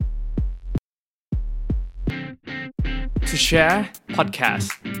To share podcast.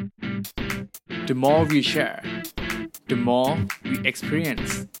 The more we share, the more we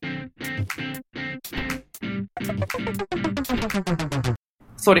experience.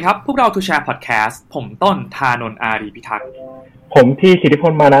 สวัสดีครับพวกเรา To Share Podcast ผมต้นธานนท์อารีพิทักษ์ผมที่สิทธิพ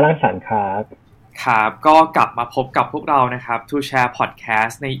ลมานะรังสรรค์ครับครับก็กลับมาพบกับพวกเรานะครับ To Share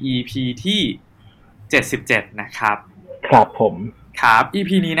Podcast ใน EP ที่77นะครับครับผมครับ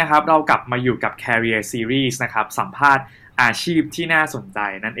EP นี้นะครับเรากลับมาอยู่กับ Career Series นะครับสัมภาษณ์อาชีพที่น่าสนใจ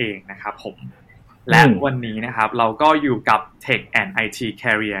นั่นเองนะครับผมและวันนี้นะครับเราก็อยู่กับ Tech and IT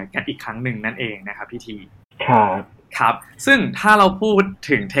Career กันอีกครั้งหนึ่งนั่นเองนะครับพี่ทีครับซึ่งถ้าเราพูด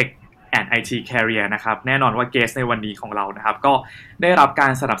ถึง Tech and IT Career นะครับแน่นอนว่าเกสในวันนี้ของเรานะครับก็ได้รับกา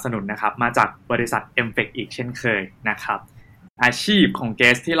รสนับสนุนนะครับมาจากบริษัท MFEC อีกเช่นเคยนะครับอาชีพของเก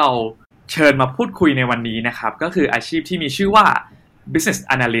สที่เราเชิญมาพูดคุยในวันนี้นะครับก็คืออาชีพที่มีชื่อว่า Business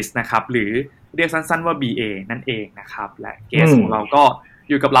Analyst นะครับหรือเรียกสั้นๆว่า BA นั่นเองนะครับและเกสของเราก็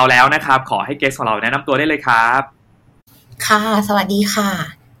อยู่กับเราแล้วนะครับขอให้เกสของเราแนะนำตัวได้เลยครับค่ะสวัสดีค่ะ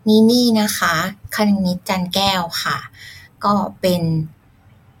นี่นะคะคณินิษฐ์จันแก้วค่ะก็เป็น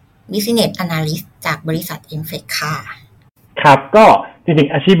Business Analyst จากบริษัท MFEC ค่ะครับก็จริง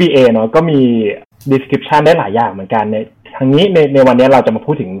ๆอาชีพ BA เนาะก็มี description ได้หลายอย่างเหมือนกันทางนี้ในวันนี้เราจะมา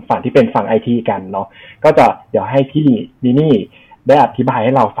พูดถึงฝั่งที่เป็นฝั่ง IT กันเนาะก็จะเดี๋ยวให้พี่นี่ได้อธิบายใ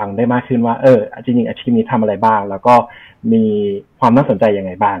ห้เราฟังได้มากขึ้นว่าจริงๆอาชีพนี้ทำอะไรบ้างแล้วก็มีความน่าสนใจยังไ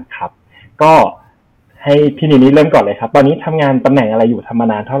งบ้างครับก็ให้พี่นี่เริ่มก่อนเลยครับตอนนี้ทำงานตำแหน่งอะไรอยู่ทำมา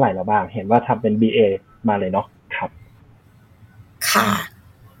นานเท่าไหร่แล้วบ้างเห็นว่าทำเป็น BA มาเลยเนาะครับค่ะ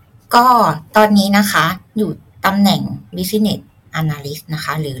ก็ตอนนี้นะคะอยู่ตำแหน่ง Business Analyst นะค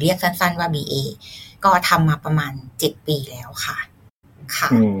ะหรือเรียกสั้นๆว่า BA ก็ทำมาประมาณ7ปีแล้วค่ะ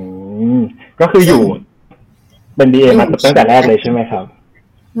ก็คืออยู่เป็น BA มาตั้งแต่แรกเลยใช่ไหมครับ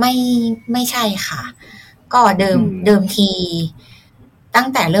ไม่ใช่ค่ะก็เดิมทีตั้ง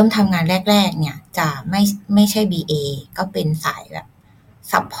แต่เริ่มทำงานแรกๆเนี่ยจะไม่ใช่ BA ก็เป็นสายแบบ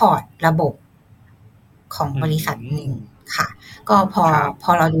ซัพพอร์ตระบบของบริษัทหนึ่งค่ะก็พ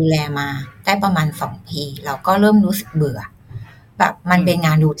อเราดูแลมาได้ประมาณ2ปีเราก็เริ่มรู้สึกเบื่อแบบมันเป็นง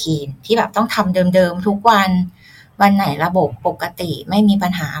านรูทีนที่แบบต้องทำเดิมๆทุกวันไหนระบบปกติไม่มีปั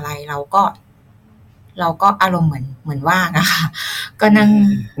ญหาอะไรเราก็อารมณ์เหมือนว่างนะคะก็นั่ง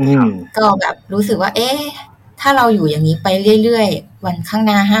ก็แบบรู้สึกว่าถ้าเราอยู่อย่างนี้ไปเรื่อยๆวันข้างห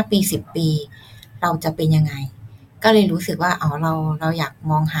น้า5ปี10ปีเราจะเป็นยังไงก็เลยรู้สึกว่าเราอยาก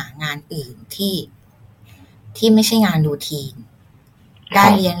มองหางานอื่นที่ไม่ใช่งานรูทีนได้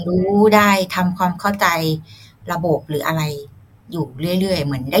เรียนรู้ได้ทำความเข้าใจระบบหรืออะไรอยู่เรื่อยๆเ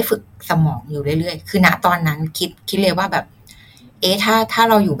หมือนได้ฝึกสมองอยู่เรื่อยๆคือณตอนนั้นคิดเลยว่าแบบถ้า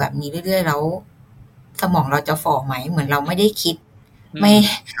เราอยู่แบบนี้เรื่อยๆแล้วสมองเราจะฝ่อไหมเหมือนเราไม่ได้คิดไ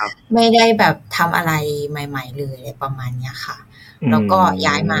ม่ได้แบบทำอะไรใหม่ๆเลยอะไรประมาณนี้ค่ะแล้วก็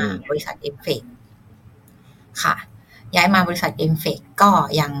ย้ายมาบริษัท MFEC ค่ะย้ายมาบริษัท MFEC ก็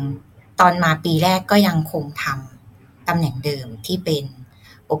ยังตอนมาปีแรกก็ยังคงทำตำแหน่งเดิมที่เป็น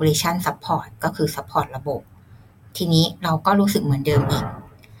Operation Support ก็คือ Support ระบบทีนี้เราก็รู้สึกเหมือนเดิมอีก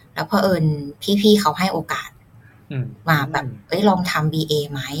แล้วเผอิญพี่ๆเขาให้โอกาสมาแบบลองทำ BA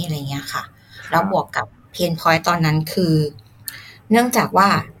ไหมอะไรเงี้ยค่ะแล้วบวกกับเพนพอยต์ตอนนั้นคือเนื่องจากว่า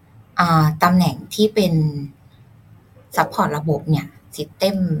ตำแหน่งที่เป็น Support ระบบเนี่ย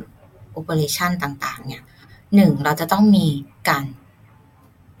System Operation ต่างๆเนี่ย1เราจะต้องมีการ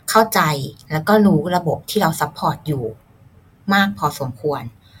เข้าใจแล้วก็รู้ระบบที่เรา Support อยู่มากพอสมควร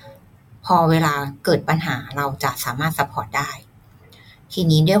พอเวลาเกิดปัญหาเราจะสามารถ Support ได้ที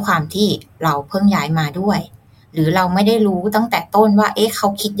นี้ด้วยความที่เราเพิ่งย้ายมาด้วยหรือเราไม่ได้รู้ตั้งแต่ต้นว่าเขา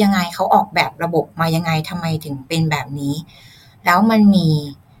คิดยังไงเขาออกแบบระบบมายังไงทำไมถึงเป็นแบบนี้แล้วมันมี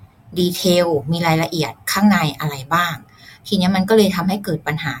ดีเทลมีรายละเอียดข้างในอะไรบ้างทีนี้มันก็เลยทำให้เกิด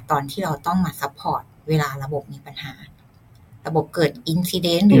ปัญหาตอนที่เราต้องมาซัพพอร์ตเวลาระบบมีปัญหาระบบเกิดอินซิเด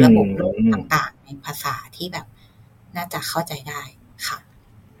นต์หรือระบบล่มต่างๆในภาษาที่แบบน่าจะเข้าใจได้ค่ะ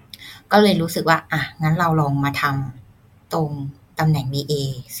ก็เลยรู้สึกว่างั้นเราลองมาทำตรงตำแหน่ง BA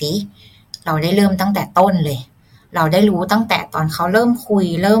สิเราได้เริ่มตั้งแต่ต้นเลยเราได้รู้ตั้งแต่ตอนเขาเริ่มคุย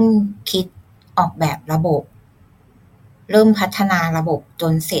เริ่มคิดออกแบบระบบเริ่มพัฒนาระบบจ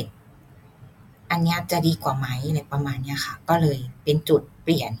นเสร็จอันนี้จะดีกว่าไหมอะไรประมาณนี้ค่ะก็เลยเป็นจุดเป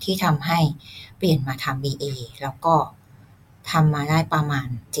ลี่ยนที่ทำให้เปลี่ยนมาทำ BA แล้วก็ทำมาได้ประมาณ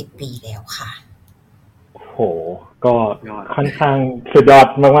7ปีแล้วค่ะโหก็ค่อนข้างสุดยอด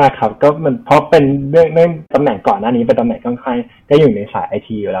มากๆครับก็มันเพราะเป็นเรื่องตำแหน่งก่อนหน้านี้เป็นตำแหน่งค่อนข้างก็อยู่ในสาย IT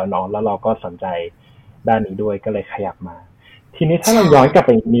อยู่แล้วเนาะแล้วเราก็สนใจด้านนี้ด้วยก็เลยขยับมาทีนี้ถ้าเราย้อนกลับไ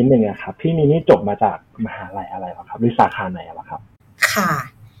ปนิดนึงครับพี่นี่จบมาจากมหาลัยอะไรครับหรือสาขาไหนครับค่ะ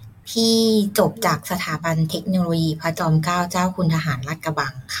พ พี่จบจากสถาบันเทคโนโลยีพระจอมเกล้าเจ้าคุณทหารลาดกระบั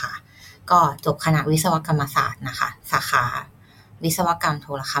งค่ะก็จบคณะวิศวกรรมศาสตร์นะคะสาขาวิศวกรรมโท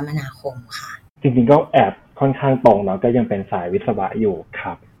รคมนาคมค่ะจริงๆก็แอบค่อนข้างตรงเนาะก็ยังเป็นสายวิศวะอยู่ค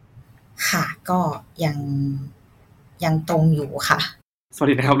รับค่ะก็ยังตรงอยู่ค่ะสวัส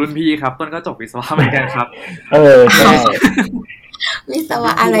ดีนะครับรุ่นพี่ครับต้นก็จบวิศวะเหมือนกันครับใช่วิศว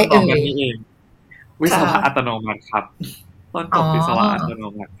ะอะไรเอ่ยวิศวะอัตโนมัติครับต้นจบวิศวะอัตโน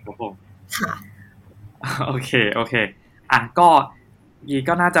มัติครับผมค่ะโอเคก็ยี่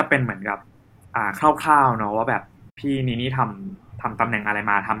ก็น่าจะเป็นเหมือนกับคร่าวๆเนาะว่าแบบพี่นี่ทำตำแหน่งอะไร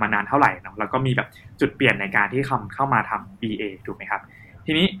มาทำมานานเท่าไหร่เนาะแล้วก็มีแบบจุดเปลี่ยนในการที่เข้ามาทำ BA ถูกไหมครับ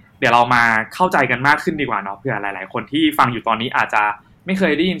ทีนี้เดี๋ยวเรามาเข้าใจกันมากขึ้นดีกว่าเนาะเผื่อหลายๆคนที่ฟังอยู่ตอนนี้อาจจะไม่เค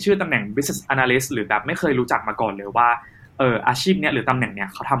ยได้ยินชื่อตำแหน่ง Business Analyst หรือแบบไม่เคยรู้จักมาก่อนเลยว่าอาชีพเนี้ยหรือตำแหน่งเนี้ย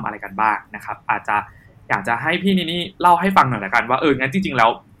เขาทำอะไรกันบ้างนะครับอาจจะอยากจะให้พี่นี่เล่าให้ฟังหน่อยละกันว่างั้นจริงๆแล้ว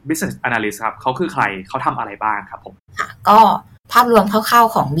Business Analyst ครับเขาคือใครเขาทำอะไรบ้างครับผมค่ะก็ภาพรวมคร่าว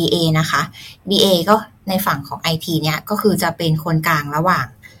ๆของ BA นะคะ BA ก็ในฝั่งของ IT เนี่ยก็คือจะเป็นคนกลางระหว่าง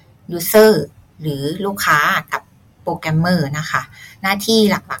User หรือลูกค้ากับโปรแกรมเมอร์นะคะหน้าที่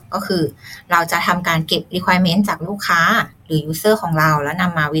หลักๆก็คือเราจะทำการเก็บ requirement จากลูกค้าหรือ User ของเราแล้วน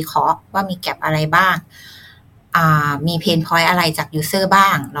ำมาวิเคราะห์ว่ามี gap อะไรบ้างมี pain point อะไรจาก User บ้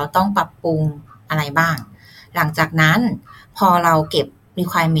างเราต้องปรับปรุงอะไรบ้างหลังจากนั้นพอเราเก็บ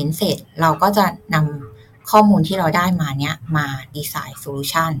requirement เสร็จเราก็จะนำข้อมูลที่เราได้มาเนี้ยมาดีไซน์โซลู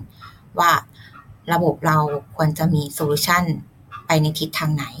ชันว่าระบบเราควรจะมีโซลูชันไปในทิศทา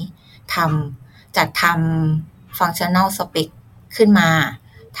งไหนจัดทำ functional spec ขึ้นมา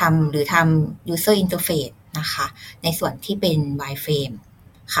ทำ user interface นะคะในส่วนที่เป็น wireframe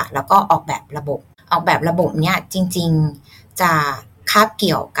ค่ะแล้วก็ออกแบบระบบเนี้ยจริงๆจะคาบเ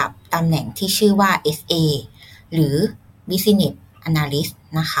กี่ยวกับตำแหน่งที่ชื่อว่า SA หรือ Business Analyst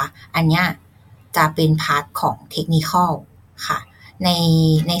นะคะอันเนี้ยจะเป็นพาร์ทของเทคนิคอลค่ะ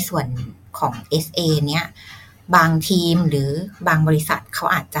ในส่วนของ SA เนี้ยบางทีมหรือบางบริษัทเขา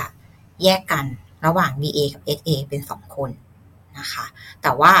อาจจะแยกกันระหว่าง BA กับ SA เป็น2คนนะคะแ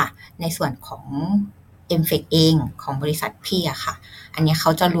ต่ว่าในส่วนของ MFEC เองของบริษัทพี่อะค่ะอันนี้เข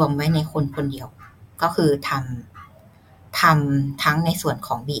าจะรวมไว้ในคนเดียวก็คือทำทั้งในส่วนข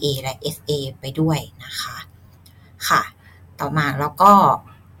อง BA และ SA ไปด้วยนะคะค่ะต่อมาแล้วก็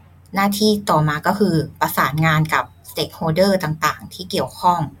หน้าที่ต่อมาก็คือประสานงานกับ stakeholder ต่างๆที่เกี่ยว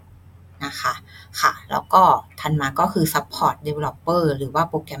ข้องนะคะค่ะแล้วก็ถัดมาก็คือ support developer หรือว่า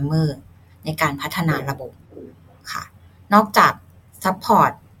programmer ในการพัฒนาระบบค่ะนอกจาก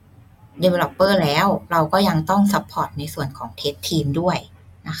support developer แล้วเราก็ยังต้อง support ในส่วนของ test team ด้วย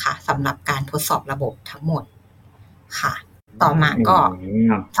นะคะสำหรับการทดสอบระบบทั้งหมดค่ะต่อมาก็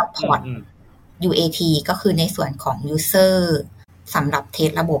support UAT ก็คือในส่วนของ user สำหรับเทส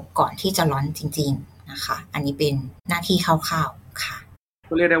ระบบก่อนที่จะร้อนจริงๆนะคะอันนี้เป็นหน้าที่คร่าวๆค่ะ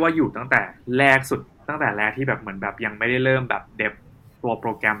ก็เรียกได้ว่าอยู่ตั้งแต่แรกที่แบบเหมือนแบบยังไม่ได้เริ่มแบบเดฟตัวโป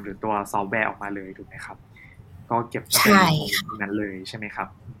รแกรมหรือตัวซอฟต์แวร์ออกมาเลยถูกไหมครับก็เก็บใช่นั้นเลยใช่ไหมครับ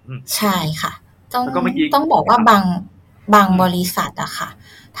ใช่ค่ะต้องบอกว่าบางบริษัทอะค่ะ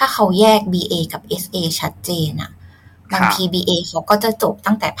ถ้าเขาแยก BA กับ SA ชัดเจนอะบางที BA เขาก็จะจบ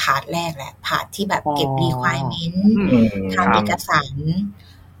ตั้งแต่พาร์ทแรกแหละพาร์ทที่แบบเก็บ requirement ทำเอกสาร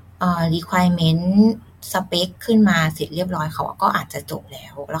requirement spec ขึ้นมาเสร็จเรียบร้อยเขาก็อาจจะจบแล้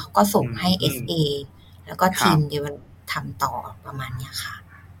วเขาก็ส่งให้ SA แล้วก็ทีม develop ทำต่อประมาณนี้ค่ะ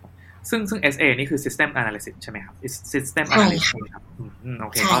ซึ่ง SA นี่คือ system analysis ใช่ไหมครับ system analysis ครับโอ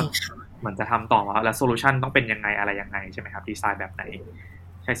เคก็เหมือนจะทำต่อแล้ว solution ต้องเป็นยังไงอะไรยังไงใช่ไหมครับดีไซน์แบบไหน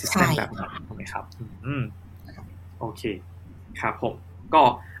ใช้ system แบบไหนถูกไหมครับโอเคครับผมก็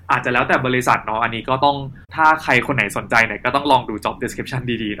อาจจะแล้วแต่บริษัทเนาะอันนี้ก็ต้องถ้าใครคนไหนสนใจเนี่ยก็ต้องลองดู job description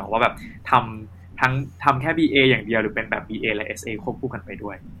ดีๆเนาะว่าแบบทำแค่ BA อย่างเดียวหรือเป็นแบบ BA และ SA ควบคู่กันไปด้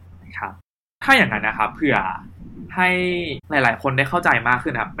วยนะครับถ้าอย่างนั้นนะครับเผื่อให้หลายๆคนได้เข้าใจมากขึ้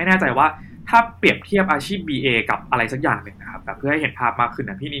นครับไม่แน่ใจว่าถ้าเปรียบเทียบอาชีพ BA กับอะไรสักอย่างหนึ่งนะครับแบบเพื่อให้เห็นภาพมากขึ้น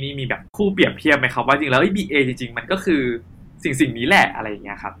นะพี่นี่มีแบบคู่เปรียบเทียบไหมครับว่าจริงแล้ว BA จริงๆมันก็คือสิ่งนี้แหละอะไรอย่างเ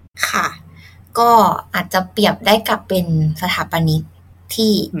งี้ยครับค่ะก็อาจจะเปรียบได้กับเป็นสถาปนิก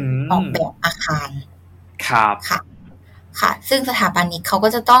ที่ออกแบบอาคารครับค่ะซึ่งสถาปนิกเขาก็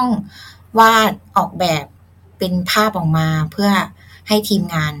จะต้องวาดออกแบบเป็นภาพออกมาเพื่อให้ทีม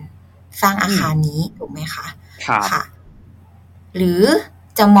งานสร้างอาคารนี้ถูกไหมคะค่ะหรือ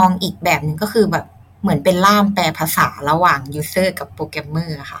จะมองอีกแบบหนึ่งก็คือแบบเหมือนเป็นล่ามแปลภาษาระหว่างยูเซอร์กับโปรแกรมเมอ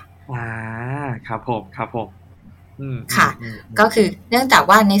ร์ค่ะครับผมค่ะก็คือเนื่องจาก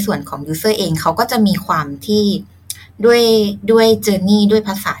ว่าในส่วนของยูเซอร์เองเขาก็จะมีความที่ด้วยเจอร์นี่ด้วยภ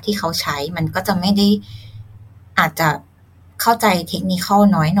าษาที่เขาใช้มันก็จะไม่ได้อาจจะเข้าใจเทคนิค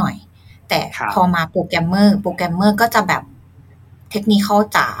น้อยหน่อย แต่พอมาโปรแกรมเมอร์ก็จะแบบเทคนิค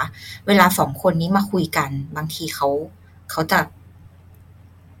จ๋าเวลา2คนนี้มาคุยกันบางทีเขา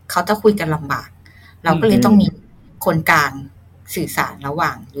จะคุยกันลำบากเราก็เลยต้องมีคนกลางสื่อสารระหว่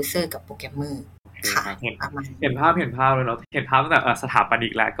างยูเซอร์กับโปรแกรมเมอร์ค่ะเห็นภาพเลยเนาะเห็นภาพตั้งแต่สถาปนิ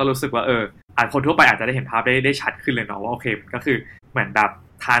กแล้วก็รู้สึกว่าคนทั่วไปอาจจะได้เห็นภาพได้ชัดขึ้นเลยเนาะว่าโอเคก็คือเหมือนแบบ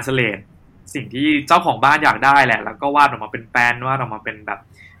translate สิ่งที่เจ้าของบ้านอยากได้แหละแล้วก็วาดออกมาเป็นแปลนวาดออกมาเป็นแบบ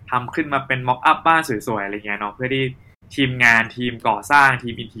ทำขึ้นมาเป็น mock up บ้านสวยๆอะไรเงี้ยเนาะเพื่อที่ทีมงานทีมก่อสร้างที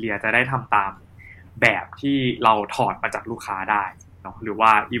มอินทีเรียจะได้ทำตามแบบที่เราถอดมาจากลูกค้าได้เนาะหรือว่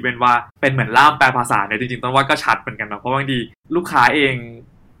าอีเวนต์ว่าเป็นเหมือนล่ามแปลภาษาเนี่ยจริงๆต้นว่าก็ชัดเหมือนกันเนาะเพราะบางทีลูกค้าเอง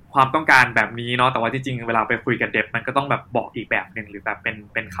ความต้องการแบบนี้เนาะแต่ว่าจริงๆเวลาไปคุยกับเดฟมันก็ต้องแบบบอกอีกแบบนึงหรือแบบ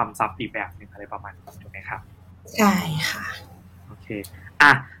เป็นคำศัพท์อีกแบบนึงอะไรประมาณนี้ถูกไหมครับใช่ค่ะโอเค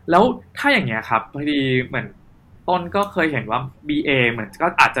แล้วถ้าอย่างเงี้ยครับพอดีเหมือนต้นก็เคยเห็นว่า BA เหมือนก็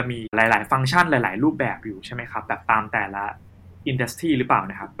อาจจะมีหลายๆฟังก์ชันหลายๆรูปแบบอยู่ใช่ไหมครับแบบตามแต่ละอินดัสทรีหรือเปล่า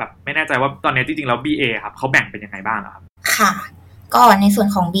นะครับแบบไม่แน่ใจว่าตอนนี้จริงๆแล้ว BA ครับเขาแบ่งเป็นยังไงบ้างครับค่ะก็ในส่วน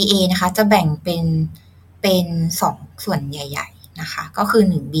ของ BA นะคะจะแบ่งเป็น2ส่วนใหญ่ๆนะคะก็คือ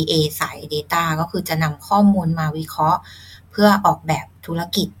1 BA สาย Data ก็คือจะนำข้อมูลมาวิเคราะห์เพื่อออกแบบธุร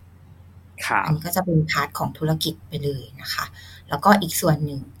กิจอันนี้ก็จะเป็นพาร์ทของธุรกิจไปเลยนะคะแล้วก็อีกส่วนห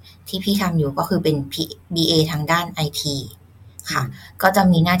นึ่งที่พี่ทำอยู่ก็คือเป็น BA ทางด้าน IT ค่ะก็จะ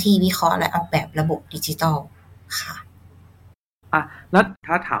มีหน้าที่วิเคราะห์และออกแบบระบบดิจิทัลค่ะแล้ว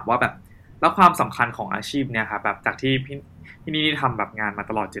ถ้าถามว่าแบบแล้วความสำคัญของอาชีพเนี่ยครับแบบจากที่พี่นี่ทำแบบงานมา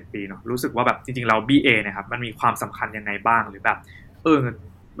ตลอด7ปีเนาะรู้สึกว่าแบบจริงๆเรา BA นะครับมันมีความสำคัญยังไงบ้างหรือแบบ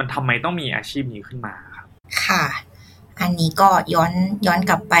มันทำไมต้องมีอาชีพนี้ขึ้นมาครับค่ะอันนี้ก็ย้อน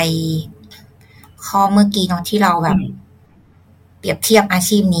กลับไปข้อเมื่อกี้เนาะที่เราแบบเปรียบเทียบอา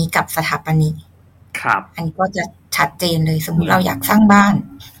ชีพนี้กับสถาปนิกครับอันนี้ก็จะชัดเจนเลยสมมุติเราอยากสร้างบ้าน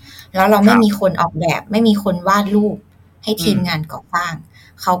แล้วเราไม่มีคนออกแบบไม่มีคนวาดรูปให้ทีมงานก่อสร้าง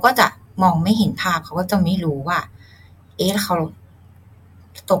เขาก็จะมองไม่เห็นภาพเขาก็จะไม่รู้ว่าเขา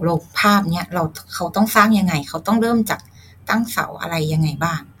ตกลงภาพเนี้ยเขาต้องสร้างยังไงเขาต้องเริ่มจากตั้งเสาอะไรยังไง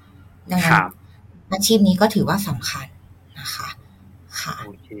บ้างดังนั้นอาชีพนี้ก็ถือว่าสำคัญนะคะค่ะโ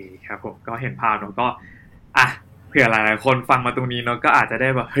อเคครับผมก็เห็นภาพเนาะก็เผื่อหลายๆคนฟังมาตรงนี้เนาะก็อาจจะได้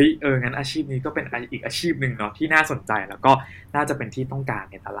แบบเฮ้ยงั้นอาชีพนี้ก็เป็นอีกอาชีพนึงเนาะที่น่าสนใจแล้วก็น่าจะเป็นที่ต้องการ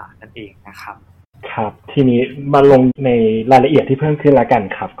ในตลาดนั่นเองนะครับครับทีนี้มาลงในรายละเอียดที่เพิ่มขึ้นละกัน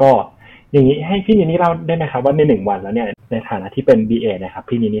ครับก็อย่างนี้ให้พี่นี่เล่าได้ไหมครับว่าใน1วันแล้วเนี่ยในฐานะที่เป็น BA นะครับ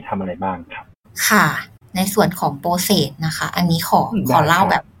พี่นี่ทำอะไรบ้างครับค่ะในส่วนของโปรเซสนะคะอันนี้ขอเล่า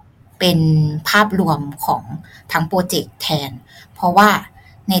แบบเป็นภาพรวมของทั้งโปรเจกต์แทนเพราะว่า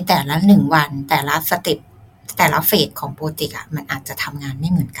ในแต่ละ1วันแต่ละสเต็ปแต่ละเฟสของโปรเจกต์มันอาจจะทำงานไม่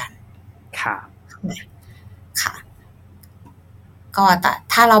เหมือนกันค่ะก็แต่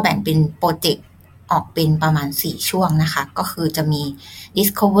ถ้าเราแบ่งเป็นโปรเจกต์ออกเป็นประมาณ4ช่วงนะคะก็คือจะมี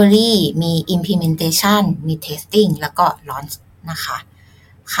discovery มี implementation มี testing แล้วก็ launch นะคะ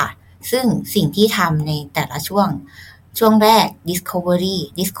ค่ะซึ่งสิ่งที่ทำในแต่ละช่วงแรก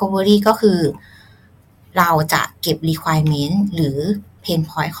discovery ก็คือเราจะเก็บ requirement หรือ pain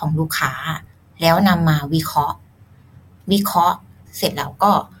point ของลูกค้าแล้วนำมาวิเคราะห์เสร็จแล้ว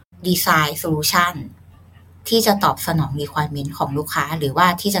ก็ design solution ที่จะตอบสนอง requirement ของลูกค้าหรือว่า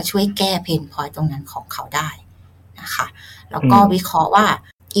ที่จะช่วยแก้ pain point ตรงนั้นของเขาได้นะคะแล้วก็วิเคราะห์ว่า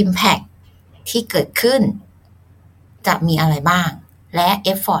impact ที่เกิดขึ้นจะมีอะไรบ้างและ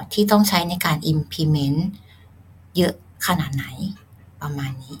effort ที่ต้องใช้ในการ implement เยอะขนาดไหนประมา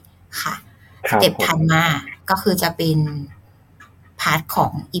ณนี้ค่ะสเต็ปถัดมาก็คือจะเป็นพาร์ทขอ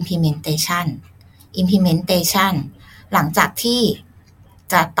ง implementation หลังจากที่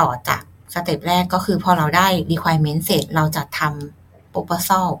จะต่อจากสเต็ปแรกก็คือพอเราได้ requirement เสร็จเราจะทำ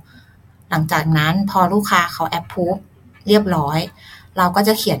proposal หลังจากนั้นพอลูกค้าเขา approve เรียบร้อยเราก็จ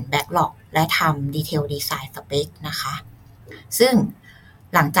ะเขียน backlog และทำ detail design spec นะคะซึ่ง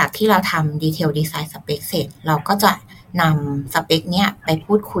หลังจากที่เราทำ detail design spec เสร็จเราก็จะนำ spec เนี้ยไป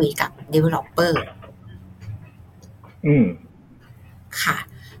พูดคุยกับ developer ค่ะ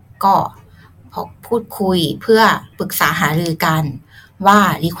ก็พอพูดคุยเพื่อปรึกษาหารือกันว่า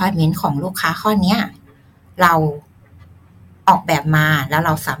requirement ของลูกค้าข้อนี้เราออกแบบมาแล้วเร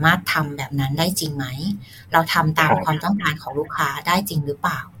าสามารถทำแบบนั้นได้จริงไหมเราทำตามความต้องการของลูกค้าได้จริงหรือเป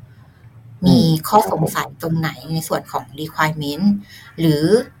ล่ามีข้อสงสัยตรงไหนในส่วนของ requirement หรือ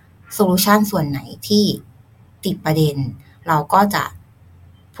solution ส่วนไหนที่ติดประเด็นเราก็จะ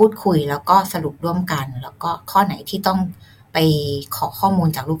พูดคุยแล้วก็สรุปร่วมกันแล้วก็ข้อไหนที่ต้องไปขอข้อมูล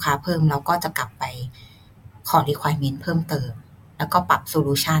จากลูกค้าเพิ่มเราก็จะกลับไปขอ requirement เพิ่มเติมแล้วก็ปรับ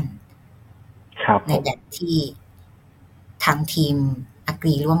solution ในแบบที่ทางทีม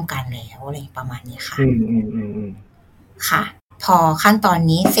agree ร่วมกันแล้วอะไรประมาณนี้ค่ะค่ะพอขั้นตอน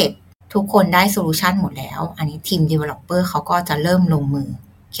นี้เสร็จทุกคนได้โซลูชันหมดแล้วอันนี้ทีม developer เขาก็จะเริ่มลงมือ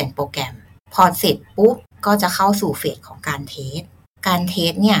เขียนโปรแกรมพอเสร็จปุ๊บก็จะเข้าสู่เฟสของการเท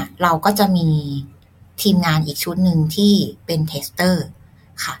สเนี่ยเราก็จะมีทีมงานอีกชุดหนึ่งที่เป็นเทสเตอร์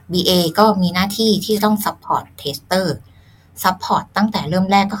ค่ะ BA ก็มีหน้าที่ที่ต้อง support tester support ตั้งแต่เริ่ม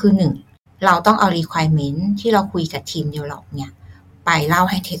แรกก็คือ1เราต้องเอา requirement ที่เราคุยกับทีม develop เนี่ยไปเล่า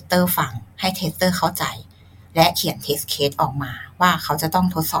ให้ tester ฟังให้ tester เข้าใจและเขียน test case ออกมาว่าเขาจะต้อง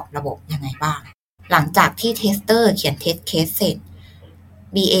ทดสอบระบบยังไงบ้างหลังจากที่ tester เขียน test case เสร็จ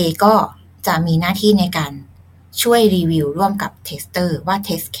BA ก็จะมีหน้าที่ในการช่วยรีวิวร่วมกับ tester ว่า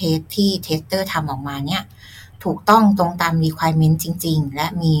test case ที่ tester ทำออกมาเนี่ยถูกต้องตรงตาม requirement จริงๆและ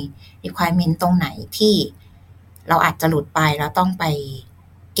มี requirement ตรงไหนที่เราอาจจะหลุดไปแล้วต้องไป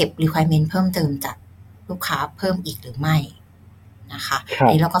เก็บ requirement เพิ่มเติมจากลูกค้าเพิ่มอีกหรือไม่นะคะ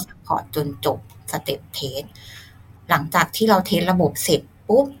นี่เราก็ support จนจบสเต็ปเทสหลังจากที่เราเทสระบบเสร็จ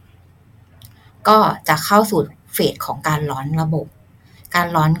ปุ๊บก็จะเข้าสู่เฟสของการลอนระบบการ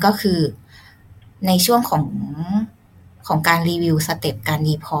ลอนก็คือในช่วงของการรีวิวสเต็ปการ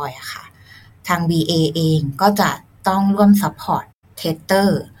deploy อะค่ะทาง BA เองก็จะต้องร่วม support tester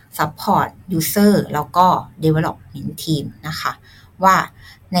support user แล้วก็ development team นะคะว่า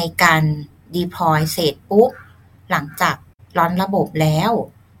ในการ deploy เสร็จปุ๊บหลังจากลอนระบบแล้ว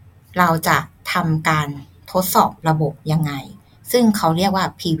เราจะทำการทดสอบระบบยังไงซึ่งเขาเรียกว่า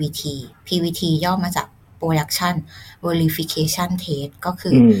PVT ย่อมาจาก Production Verification Test ก็คื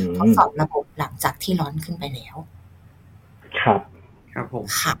อทดสอบระบบหลังจากที่ลอนขึ้นไปแล้วครับผม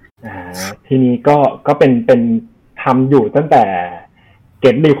ค่ะทีนี้ก็เป็นทำอยู่ตั้งแต่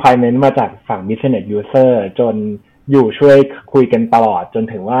get requirement มาจากฝั่ง business user จนอยู่ช่วยคุยกันตลอดจน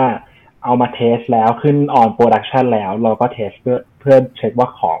ถึงว่าเอามาเทสแล้วขึ้น on production แล้วเราก็เทสเพื่อเช็คว่า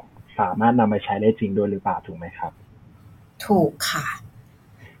ของสามารถนำมาใช้ได้จริงด้วยหรือเปล่าถูกไหมครับถูกค่ะ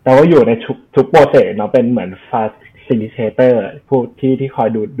แต่ว่าอยู่ในทุกโปรเซสเนาะเป็นเหมือน facilitator ผู้ที่คอย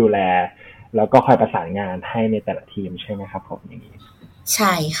ดูแลแล้วก็คอยประสานงานให้ในแต่ละทีมใช่ไหมครับผมอย่างนี้ใ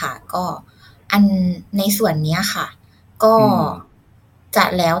ช่ค่ะก็อันในส่วนนี้ค่ะก็จะ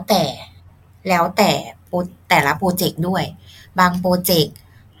แล้วแต่แต่ละโปรเจกต์ด้วยบางโปรเจกต์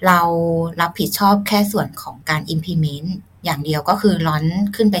เรารับผิดชอบแค่ส่วนของการ implement อย่างเดียวก็คือร้อน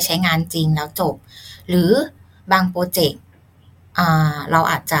ขึ้นไปใช้งานจริงแล้วจบหรือบางโปรเจกต์เรา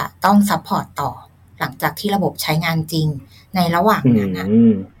อาจจะต้อง support ต่อหลังจากที่ระบบใช้งานจริงในระหว่างนั้นนะ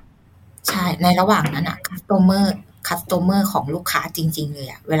ใช่ในระหว่างนั้นcustomer ของลูกค้าจริงๆเลย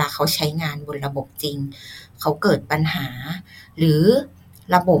อะเวลาเขาใช้งานบนระบบจริงเขาเกิดปัญหาหรือ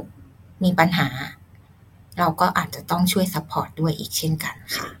ระบบมีปัญหาเราก็อาจจะต้องช่วย support ด้วยอีกเช่นกัน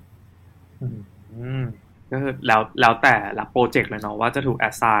ค่ะก็คือแล้วแต่ละโปรเจกต์เลยเนาะว่าจะถูก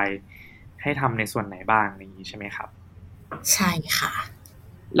assign ให้ทำในส่วนไหนบ้างอะไรอย่างนี้ใช่ไหมครับใช่ค่ะ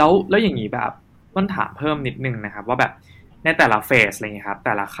แล้วอย่างนี้แบบต้นถามเพิ่มนิดนึงนะครับว่าแบบในแต่ละเฟสอะไรเงี้ยครับแ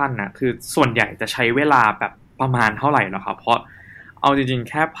ต่ละขั้นนะคือส่วนใหญ่จะใช้เวลาแบบประมาณเท่าไหร่เนาะครับเพราะเอาจริงๆ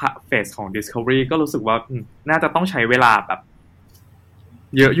แค่เฟสของ Discovery ก็รู้สึกว่าน่าจะต้องใช้เวลาแบบ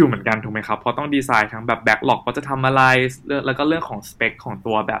เยอะอยู่เหมือนกันถูกไหมครับเพราะต้องดีไซน์ทั้งแบบแบ็คล็อกว่าจะทำอะไรแล้วก็เรื่องของสเปคของ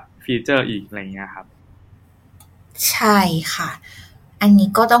ตัวแบบฟีเจอร์อีกอะไรเงี้ยครับใช่ค่ะอันนี้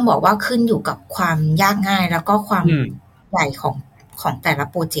ก็ต้องบอกว่าขึ้นอยู่กับความยากง่ายแล้วก็ความใหญ่ของแต่ละ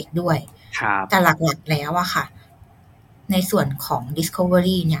โปรเจกต์ด้วยแต่หลักๆแล้วอะค่ะในส่วนของ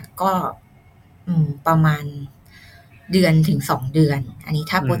Discovery เนี่ยก็ประมาณเดือนถึง2เดือนอันนี้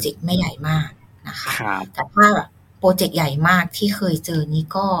ถ้าโปรเจกต์ไม่ใหญ่มากนะคะแต่ถ้าโปรเจกต์ใหญ่มากที่เคยเจอนี้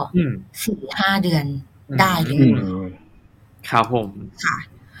ก็ 4-5 เดือนได้เลยครับผมค่ะ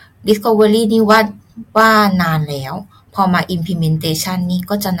Discovery นี่ว่านานแล้วพอมา implementation นี่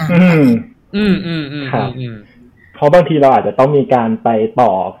ก็จะนานไปครับเพราะบางทีเราอาจจะต้องมีการไปต่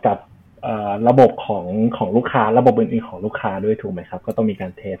อกับระบบของลูกค้าระบบอื่นๆของลูกค้าด้วยถูกไหมครับก็ต้องมีกา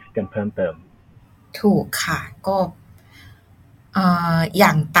รเทสกันเพิ่มเติมถูกค่ะก็อย่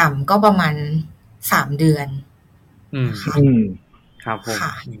างต่ำก็ประมาณ3เดือนครับผม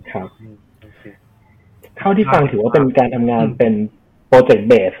ครับเท่าที่ฟังถือว่าเป็นการทำงานเป็นโปรเจกต์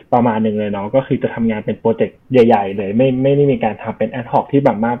เบสประมาณนึงเลยเนาะก็คือจะทำงานเป็นโปรเจกต์ใหญ่ๆเลยไม่ได้มีการทำเป็นแอดฮอกที่แบ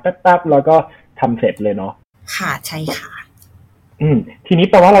บมาแป๊บๆแล้วก็ทำเสร็จเลยเนาะค่ะใช่ค่ะทีนี้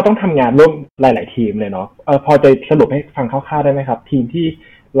แปลว่าเราต้องทำงานร่วมหลายๆทีมเลยเนาะพอจะสรุปให้ฟังคร่าวๆได้ไหมครับทีมที่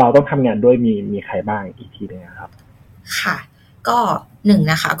เราต้องทำงานด้วยมีใครบ้างอีกทีนึงครับค่ะก็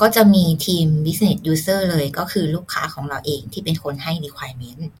1นะคะก็จะมีทีม business user เลยก็คือลูกค้าของเราเองที่เป็นคนให้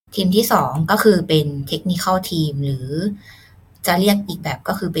requirement ทีมที่2ก็คือเป็น technical team หรือจะเรียกอีกแบบ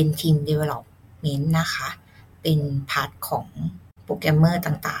ก็คือเป็นทีม development นะคะเป็นพาร์ทของโป รแกรมเมอร์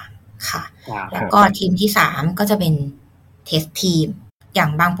ต่างๆค่ะ ครับ แล้วก็ทีมที่3ก็จะเป็นเทสทีมอย่า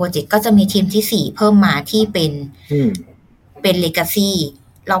งบางโปรเจกต์ก็จะมีทีมที่4เพิ่มมาที่เป็นเลกาซี่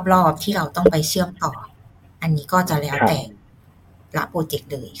รอบๆที่เราต้องไปเชื่อมต่ออันนี้ก็จะแล้วแต่ละโปรเจกต์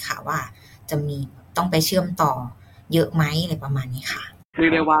เลยค่ะว่าจะมีต้องไปเชื่อมต่อเยอะไหมอะไรประมาณนี้ค่ะเรีย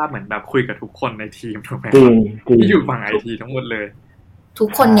กได้ว่าเหมือนแบบคุยกับทุกคนในทีมถูกไหม จริง ที่อยู่ฝั่ง IT ทั้งหมดเลย ทุก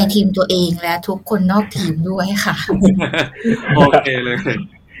คนในทีมตัวเองและทุกคนนอกทีมด้วยค่ะ โอเคเลย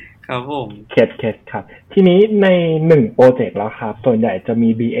ครับผมเคสครับทีนี้ใน1โปรเจกต์แล้วครับส่วนใหญ่จะมี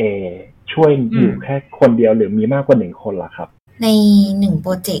BA ช่วยอยู่แค่คนเดียวหรือมีมากกว่า1คนล่ะครับใน1โป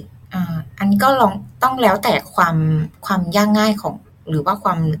รเจกต์อันนี้ก็ต้องแล้วแต่ความยากง่ายของหรือว่าคว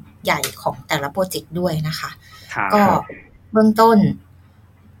ามใหญ่ของแต่ละโปรเจกต์ด้วยนะคะก็เบื้องต้น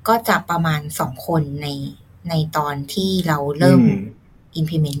ก็จะประมาณ2คนในตอนที่เราเริ่ม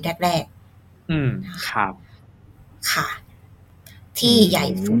implement แรกๆครับค่ะที่ใหญ่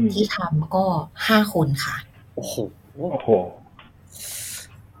สุดที่ทำก็5คนค่ะโอ้โห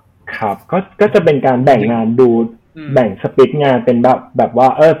ครับก็จะเป็นการแบ่งงานดูแบ่งสปิทงานเป็นแบบว่า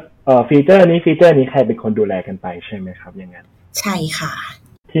ฟีเจอร์นี้ใครเป็นคนดูแลกันไปใช่ไหมครับอย่างนั้นใช่ค่ะ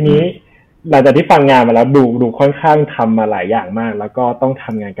ทีนี้หลังจากที่ฟังงานมาแล้วดูค่อนข้างทำมาหลายอย่างมากแล้วก็ต้องท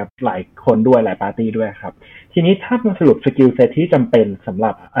ำงานกับหลายคนด้วยหลายปาร์ตี้ด้วยครับทีนี้ถ้ามาสรุปสกิลเซตที่จำเป็นสำห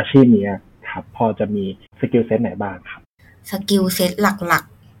รับอาชีพนี้ครับพอจะมีสกิลเซตไหนบ้างครับสกิลเซตหลัก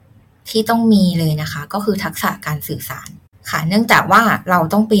ๆที่ต้องมีเลยนะคะก็คือทักษะการสื่อสารค่ะเนื่องจากว่าเรา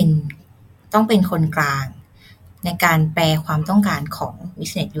ต้องเป็นคนกลางในการแปลความต้องการของ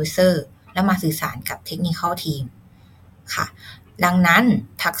business user แล้วมาสื่อสารกับ technical team ค่ะดังนั้น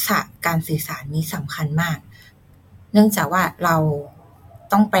ทักษะการสื่อสารนี้สำคัญมากเนื่องจากว่าเรา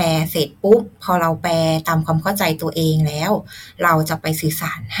ต้องแปลเสร็จปุ๊บพอเราแปลตามความเข้าใจตัวเองแล้วเราจะไปสื่อส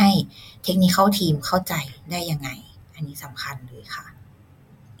ารให้ technical team เข้าใจได้ยังไงอันนี้สำคัญเลยค่ะ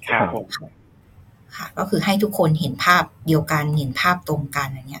ค่ะก็คือให้ทุกคนเห็นภาพเดียวกันเห็นภาพตรงกัน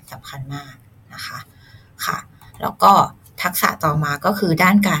อันนี้สำคัญมากนะคะค่ะแล้วก็ทักษะต่อมาก็คือด้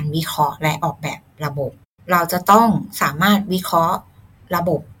านการวิเคราะห์และออกแบบระบบเราจะต้องสามารถวิเคราะห์ระ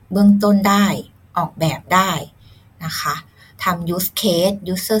บบเบื้องต้นได้ออกแบบได้นะคะทำ use case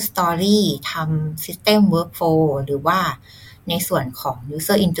user story ทำ system workflow หรือว่าในส่วนของ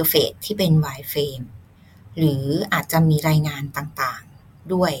user interface ที่เป็น wireframe หรืออาจจะมีรายงานต่าง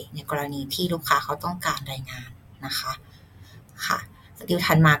ๆด้วยในกรณีที่ลูกค้าเขาต้องการรายงานนะคะค่ะสกิล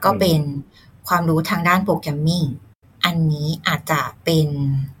ถัดมาก็เป็นความรู้ทางด้านโปรแกรมมิ่งอันนี้อาจจะเป็น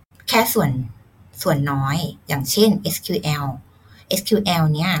แค่ส่วนน้อยอย่างเช่น SQL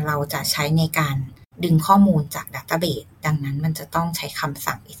เนี่ยเราจะใช้ในการดึงข้อมูลจาก Database ดังนั้นมันจะต้องใช้คำ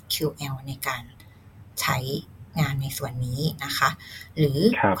สั่ง SQL ในการใช้งานในส่วนนี้นะคะหรือ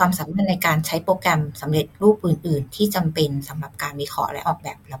ความสามารถในการใช้โปรแกรมสำเร็จรูปอื่นๆที่จำเป็นสำหรับการวิเคราะห์และออกแบ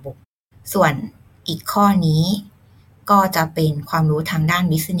บระบบส่วนอีกข้อนี้ก็จะเป็นความรู้ทางด้าน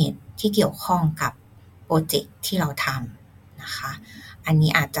Business ที่เกี่ยวข้องกับโปรเจกต์ที่เราทำนะคะอัน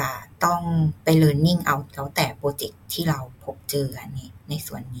นี้อาจจะต้องไป learning เอาแล้วแต่โปรเจกต์ที่เราพบเจออันนี้ใน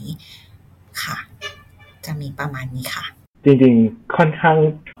ส่วนนี้ค่ะจะมีประมาณนี้ค่ะจริงๆค่อนข้าง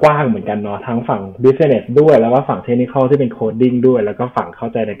กว้างเหมือนกันเนาะทั้งฝั่ง business ด้วยแล้วก็ฝั่ง technical ที่เป็น coding ด้วยแล้วก็ฝั่งเข้า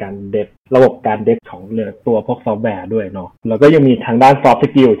ใจในการเดฟระบบการเดฟของตัวพวกซอฟต์แวร์ด้วยเนาะแล้วก็ยังมีทางด้าน soft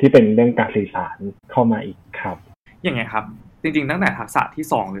skill ที่เป็นเรื่องการสื่อสารเข้ามาอีกครับอย่างไงครับจริงๆตั้งแต่ทักษะที่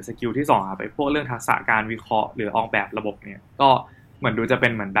2หรือสกิลที่2ครับไปพวกเรื่องทักษะการวิเคราะห์หรือออกแบบระบบเนี่ยก็เหมือนดูจะเป็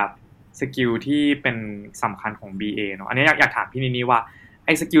นเหมือนแบบสกิลที่เป็นสำคัญของ BA เนาะอันนี้อยากถามพี่นี่ว่าไ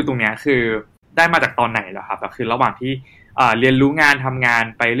อ้สกิลตรงเนี้ยคือได้มาจากตอนไหนเหรอครับแบบคือระหว่างที่เรียนรู้งานทำงาน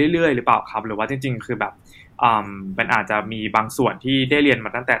ไปเรื่อยๆหรือเปล่าครับหรือว่าจริงๆคือแบบมันอาจจะมีบางส่วนที่ได้เรียนมา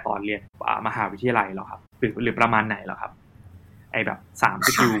ตั้งแต่ตอนเรียนมหาวิทยาลัยแล้วครับหรือประมาณไหนแล้วครับไอ้แบบ3ส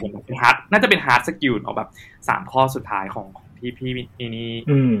กิลเป็นฮาร์ดน่าจะเป็นฮาร์ดสกิลเอาแบบ3ข้อสุดท้ายของที่พี่นี่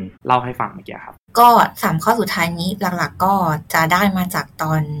เล่าให้ฟังเมื่อกี้ครับก็3ข้อสุดท้ายนี้หลักๆก็จะได้มาจากต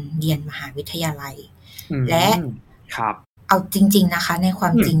อนเรียนมหาวิทยาลัยและครับเอาจริงๆนะคะในควา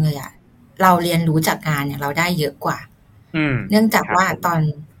มจริงเลยอะเราเรียนรู้จากงานเนี่ยเราได้เยอะกว่าเนื่องจากว่าตอ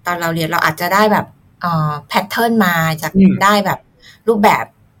นเราเรียนเราอาจจะได้แบบแพทเทิร์นมาจากได้แบบรูปแบบ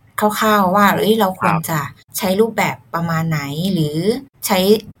คร่าวๆว่าเราควรจะใช้รูปแบบประมาณไหนหรือใช้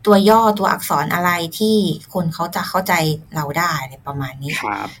ตัวย่อตัวอักษรอะไรที่คนเขาจะเข้าใจเราได้อะไรประมาณนี้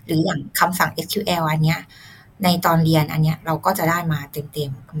หรืออย่างคำสั่ง SQL อันเนี้ยในตอนเรียนอันเนี้ยเราก็จะได้มาเต็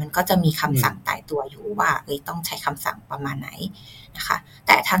มๆมันก็จะมีคำสั่งตายตัวอยู่ว่าต้องใช้คำสั่งประมาณไหนนะคะแ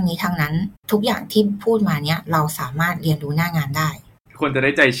ต่ทั้งนี้ทั้งนั้นทุกอย่างที่พูดมาเนี้ยเราสามารถเรียนรู้หน้างานได้คนจะไ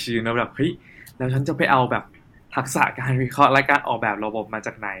ด้ใจชื้นนะแบบเฮ้ยแล้วฉันจะไปเอาแบบทักษะการวิเคราะห์และการออกแบบระบบมาจ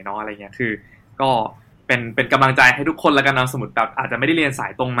ากไหนเนาะอะไรเงี้ยคือก็เ เป็นกำลังใจให้ทุกคนแล้วกันนะสมมติแบบอาจจะไม่ได้เรียนสา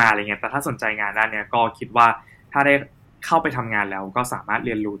ยตรงมาอะไรเงี้ยแต่ถ้าสนใจงานด้านเนี้ยก็คิดว่าถ้าได้เข้าไปทำงานแล้วก็สามารถเ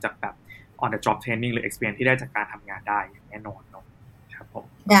รียนรู้จากแบบ on the job training หรือ experience ที่ได้จากการทำงานได้อย่างแน่นอนเนาะครับผม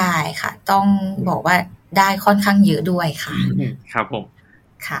ได้ค่ะต้องบอกว่าได้ค่อนข้างเยอะด้วยค่ะครับผม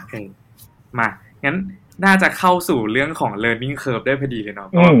ค่ะมางั้นน่าจะเข้าสู่เรื่องของ learning curve ได้พอดีเลยเนาะ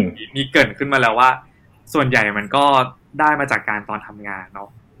ก็มีเกริ่นขึ้นมาแล้วว่าส่วนใหญ่มันก็ได้มาจากการตอนทำงานเนาะ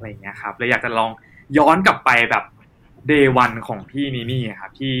อะไรอย่างเงี้ยครับเลยอยากจะลองย้อนกลับไปแบบ day 1ของพี่นี่ครั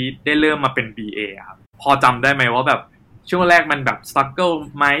บที่ได้เริ่มมาเป็น BA ครับพอจำได้ไหมว่าแบบช่วงแรกมันแบบ struggle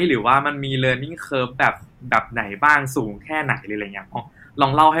ไหมหรือว่ามันมี learning curve แบบไหนบ้างสูงแค่ไหนอะไรอย่างเงี้ยลอ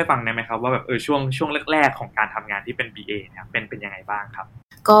งเล่าให้ฟังได้ไหมครับว่าแบบช่วงแรกๆของการทำงานที่เป็น BA เนี่ยเป็นยังไงบ้างครับ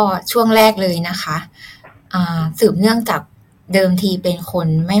ก็ช่วงแรกเลยนะคะสืบเนื่องจากเดิมทีเป็นคน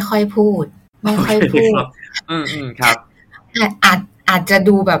ไม่ค่อยพูดครับอาจจะ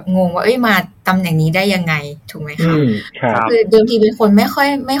ดูแบบงงว่ามาตำแหน่งนี้ได้ยังไงถูกไหมคะครับคือเดิมทีเป็นคนไม่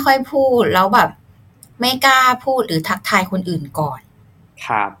ค่อยพูดแล้วแบบไม่กล้าพูดหรือทักทายคนอื่นก่อนค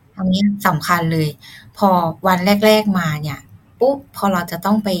รับอันนี้สำคัญเลยพอวันแรกๆมาเนี่ยปุ๊บพอเราจะ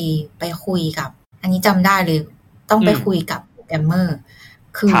ต้องไปคุยกับอันนี้จำได้เลยต้องไปคุยกับโปรแกรมเมอร์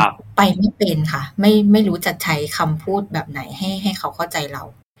คือไปไม่เป็นค่ะไม่รู้จะใช้คำพูดแบบไหนให้เขาเข้าใจเรา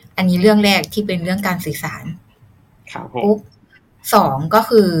อันนี้เรื่องแรกที่เป็นเรื่องการสื่อสารปุ๊บ2ก็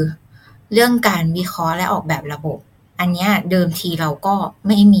คือเรื่องการวิเคราะห์และออกแบบระบบอันนี้เดิมทีเราก็ไ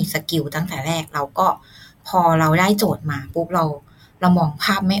ม่มีสกิลตั้งแต่แรกเราก็พอเราได้โจทย์มาปุ๊บเรามองภ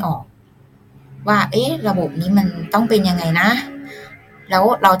าพไม่ออกว่าระบบนี้มันต้องเป็นยังไงนะแล้ว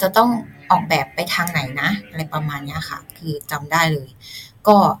เราจะต้องออกแบบไปทางไหนนะอะไรประมาณนี้ค่ะคือจำได้เลย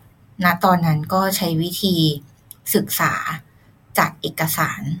ก็ณตอนนั้นก็ใช้วิธีศึกษาจากเอกส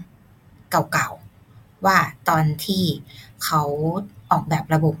ารเก่าๆว่าตอนที่เขาออกแบบ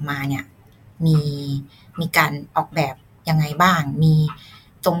ระบบมาเนี่ยมีการออกแบบยังไงบ้างมี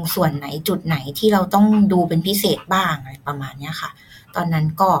ตรงส่วนไหนจุดไหนที่เราต้องดูเป็นพิเศษบ้างอะไรประมาณนี้ค่ะตอนนั้น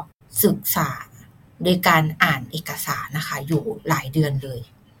ก็ศึกษาโดยการอ่านเอกสารนะคะอยู่หลายเดือนเลย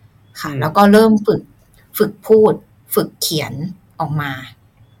ค่ะแล้วก็เริ่มฝึกพูดฝึกเขียนออกมา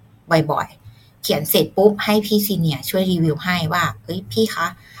บ่อยๆเขียนเสร็จปุ๊บให้พี่ซีเนียร์ช่วยรีวิวให้ว่าพี่คะ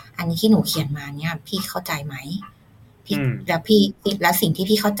อันนี้ที่หนูเขียนมาเนี่ยพี่เข้าใจไหมพี่แล้วสิ่งที่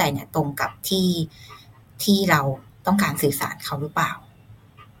พี่เข้าใจเนี่ยตรงกับที่เราต้องการสื่อสารเขาหรือเปล่า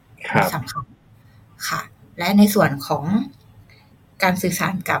สำคัญค่ะและในส่วนของการสื่อสา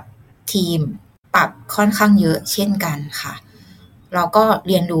รกับทีมปรับค่อนข้างเยอะเช่นกันค่ะเราก็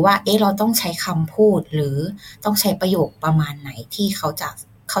เรียนรู้ว่าเราต้องใช้คำพูดหรือต้องใช้ประโยคประมาณไหนที่เขาจะ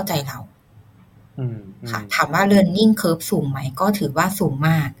เข้าใจเราค่ะถามว่า learning curve สูงไหมก็ถือว่าสูงม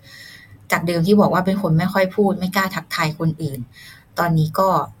ากจากเดิมที่บอกว่าเป็นคนไม่ค่อยพูดไม่กล้าทักทายคนอื่นตอนนี้ก็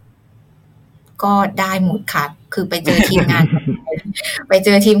ได้หมดค่ะคือไปเจอทีมงาน ไปเจ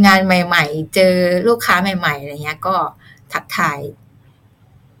อทีมงานใหม่ๆเจอลูกค้าใหม่ๆอะไรเงี้ยก็ทักทาย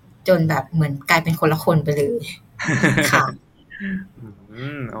จนแบบเหมือนกลายเป็นคนละคนไปเลยค่ะ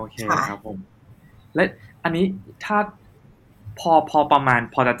โอเคครับผมและอันนี้ถ้าพอประมาณ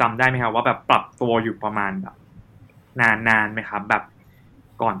พอจะจำได้ไหมครับว่าแบบปรับตัวอยู่ประมาณแบบนานไหมครับแบบ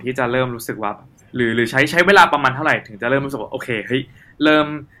ก่อนที่จะเริ่มรู้สึกว่าหรือใช้เวลาประมาณเท่าไหร่ถึงจะเริ่มรู้สึกว่าโอเคเฮ้ยเ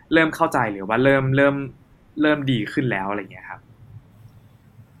ริ่มเข้าใจหรือว่าเริ่มดีขึ้นแล้วอะไรอย่างเงี้ยครับ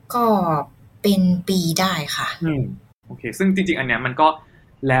ก็เป็นปีได้ค่ะโอเคซึ่งจริงๆอันเนี้ยมันก็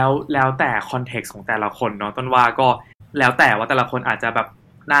แล้วแต่คอนเท็กซ์ของแต่ละคนเนาะต้นว่าก็แล้วแต่ว่าแต่ละคนอาจจะแบบ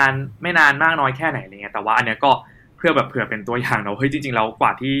นานไม่นานมากน้อยแค่ไหนอะไรเงี้ยแต่ว่าอันเนี้ยก็เพื่อเป็นตัวอย่างเนาะเฮ้ยจริงๆแล้วกว่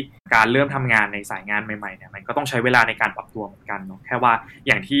าที่การเริ่มทำงานในสายงานใหม่ๆเนี่ยมันก็ต้องใช้เวลาในการปรับตัวเหมือนกันเนาะแค่ว่าอ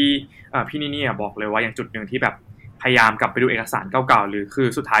ย่างที่พี่นี่บอกเลยว่าอย่างจุดนึงที่แบบพยายามกลับไปดูเอกสารเก่าๆหรือคือ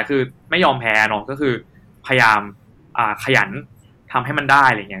สุดท้ายคือไม่ยอมแพ้เนาะก็คือพยายามขยันทำให้มันได้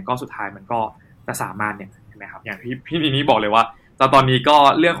อะไรเงี้ยก็สุดท้ายมันก็จะสามารถเนี่ยใช่ไหมครับอย่างที่พี่นี่บอกเลยว่าตอนนี้ก็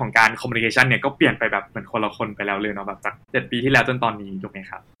เรื่องของการคอมมูนิเคชันเนี่ยก็เปลี่ยนไปแบบเหมือนคนละคนไปแล้วเลยเนาะแบบจาก7 ปีที่แล้วจนตอนนี้ถูกไหม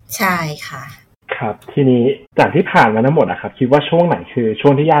ครับใช่ค่ะครับทีนี้จากที่ผ่านมาทั้งหมดอะครับคิดว่าช่วงไหนคือช่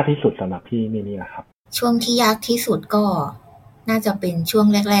วงที่ยากที่สุดสำหรับพี่นี่นะครับช่วงที่ยากที่สุดก็น่าจะเป็นช่วง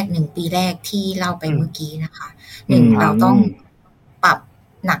แรกๆ1 ปีแรกที่เล่าไปเมื่อกี้นะคะเราต้องปรับ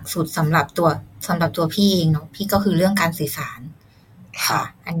หนักสุดสำหรับตัวพี่เองเนาะพี่ก็คือเรื่องการสื่อสารค่ะ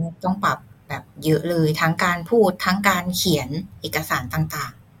อันนี้ต้องปรับแบบเยอะเลยทั้งการพูดทั้งการเขียนเอกสารต่า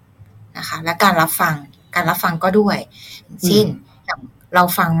งๆนะคะและการรับฟังก็ด้วยเช่นอย่างเรา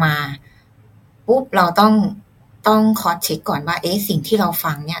ฟังมาปุ๊บเราต้องคอสเช็คก่อนว่าสิ่งที่เรา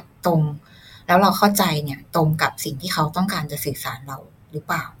ฟังเนี่ยตรงแล้วเราเข้าใจเนี่ยตรงกับสิ่งที่เขาต้องการจะสื่อสารเราหรือเ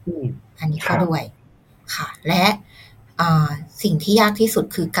ปล่าอันนี้ก็ด้วยค่ะและสิ่งที่ยากที่สุด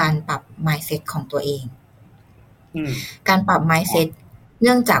คือการปรับ mindset ของตัวเอง การปรับ mindset เ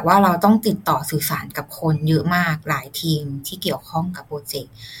นื่องจากว่าเราต้องติดต่อสื่อสารกับคนเยอะมากหลายทีมที่เกี่ยวข้องกับโปรเจก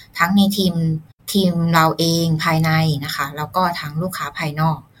ต์ทั้งในทีมเราเองภายในนะคะแล้วก็ทั้งลูกค้าภายน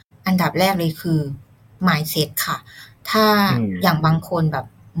อกอันดับแรกเลยคือ mindset ค่ะถ้าอย่างบางคนแบบ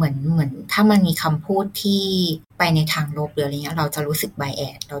เหมือนถ้ามันมีคำพูดที่ไปในทางลบหรืออะไรเงี้ยเราจะรู้สึก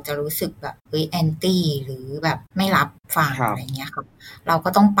bias เราจะรู้สึกแบบแอนตี้หรือแบบไม่รับฟังอะไรเงี้ยครับเราก็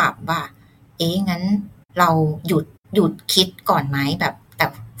ต้องปรับว่างั้นเราหยุดคิดก่อนไหมแบบแต่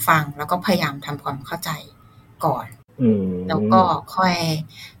ฟังแล้วก็พยายามทำความเข้าใจก่อนแล้วก็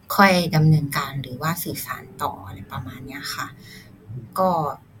ค่อยดำเนินการหรือว่าสื่อสารต่ออะไรประมาณนี้ค่ะก็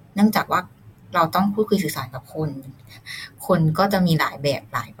เนื่องจากว่าเราต้องพูดคุยสื่อสารกับคนก็จะมีหลายแบบ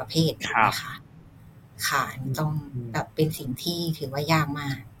หลายประเภทนะคะค่ะต้องแบบเป็นสิ่งที่ถือว่ายากมา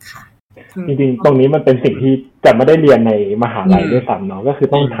กค่ะจริงๆตรงนี้มันเป็นสิ่งที่จะไม่ได้เรียนในมหาลัยด้วยซ้ำเนาะก็คือ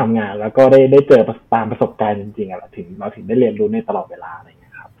ต้องทำงานแล้วก็ได้เจอตามประสบการณ์จริงๆเราถึงได้เรียนรู้ในตลอดเวลาอะไรอย่างเงี้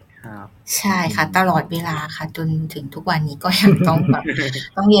ยครับใช่ค่ะตลอดเวลาค่ะจนถึงทุกวันนี้ก็ยังต้องแบบ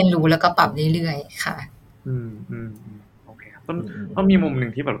ต้องเรียนรู้แล้วก็ปรับเรื่อยๆค่ะโอเคครับต้องมีมุมหนึ่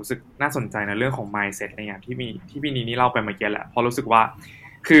งที่แบบรู้สึกน่าสนใจในเรื่องของ mindset อะไรอย่างที่พี่นีนี่เล่าไปเมื่อกี้แหละพอรู้สึกว่า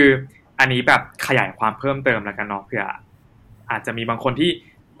คืออันนี้แบบขยายความเพิ่มเติมแล้วกันเนาะเผื่ออาจจะมีบางคนที่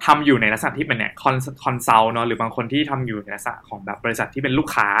ทำอยู่ในลักษณะที่เป็นเนี่ยคอนซัลท์เนาะหรือบางคนที่ทำอยู่ในลักษณะของแบบบริษัทที่เป็นลูก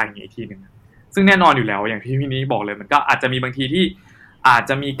ค้าอย่างนี้ทีนึงซึ่งแน่นอนอยู่แล้วอย่างที่พี่นี้บอกเลยมันก็อาจจะมีบางทีที่อาจ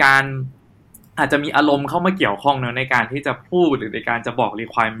จะมีอารมณ์เข้ามาเกี่ยวข้องเนาะในการที่จะพูดหรือในการจะบอก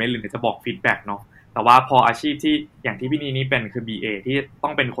requirement หรือจะบอก feedback เนาะแต่ว่าพออาชีพที่อย่างที่พี่นี้เป็นคือ BA ที่ต้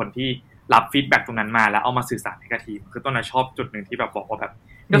องเป็นคนที่รับ feedback ตรงนั้นมาแล้วเอามาสื่อสารให้กับทีมคือต้นชอบจุดนึงที่แบบบอกว่าแบบ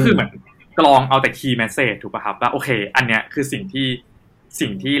ก็คือเหมือนกรองเอาแต่ key message ถูกป่ะครับว่าโอเคอันเนี้ยคือสิ่ง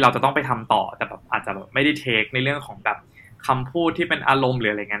ที่เราจะต้องไปทำต่อแต่แบบอาจจะแบบไม่ได้เทคในเรื่องของแบบคำพูดที่เป็นอารมณ์หรื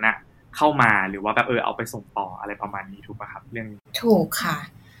ออะไรเงี้ยนะเข้ามาหรือว่าแบบเอาไปส่งต่ออะไรประมาณนี้ถูกป่ะครับเรื่องนี้ถูกค่ะ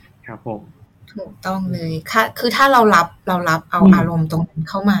ครับผมถูกต้องเลยค่ะคือถ้าเรารับเอาอารมณ์ตรงนั้น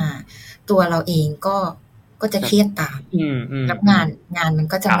เข้ามาตัวเราเองก็จะเครียดตามแล้วงานมัน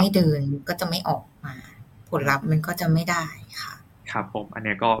ก็จะไม่เดินก็จะไม่ออกมาผลลัพธ์มันก็จะไม่ได้ค่ะครับผมอัน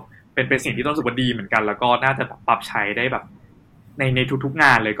นี้ก็เป็นสิ่งที่ต้องรู้สึกว่าดีเหมือนกันแล้วก็น่าจะปรับใช้ได้แบบในทุกๆง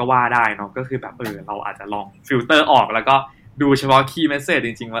านเลยก็ว่าได้เนาะก็คือแบบเราอาจจะลองฟิลเตอร์ออกแล้วก็ดูเฉพาะคีย์เมสเสจจ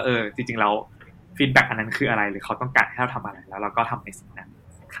ริงๆว่าจริงๆแล้วฟีดแบ็กอันนั้นคืออะไรหรือเขาต้องการให้เราทำอะไรแล้วเราก็ทำในสิ่งนั้น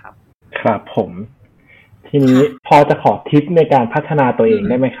ครับผมทีนี้พอจะขอทิปในการพัฒนาตัวเอง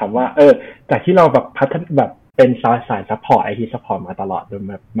ได้ไหมครับว่าจากที่เราแบบแบบเป็นสายซัพพอร์ต IT ซัพพอร์ตมาตลอดจน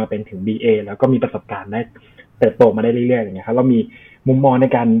แบบมาเป็นถึง BA แล้วก็มีประสบการณ์ได้เติบโตมาได้เรื่อยๆอย่างเงี้ยครับเรามีมุมมองใน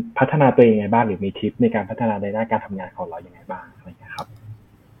การพัฒนาตัวเองยังไงบ้างหรือมีทิปในการพัฒนาในด้านการทำงานของเรายังไงบ้างอะไรอย่างเงี้ยครับ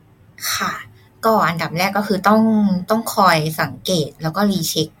ค่ะก็อันดับแรกก็คือต้องคอยสังเกตแล้วก็รี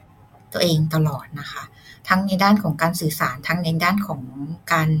เช็คตัวเองตลอดนะคะทั้งในด้านของการสื่อสารทั้งในด้านของ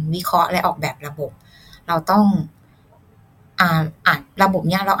การวิเคราะห์และออกแบบระบบเราต้องระบบ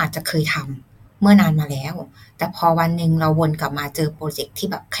เนี้ยเราอาจจะเคยทำเมื่อนานมาแล้วแต่พอวันนึงเราวนกลับมาเจอโปรเจกต์ที่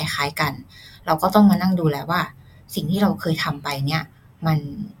แบบคล้ายๆกันเราก็ต้องมานั่งดูแลว่าสิ่งที่เราเคยทำไปเนี่ยมัน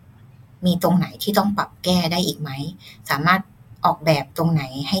มีตรงไหนที่ต้องปรับแก้ได้อีกไหมสามารถออกแบบตรงไหน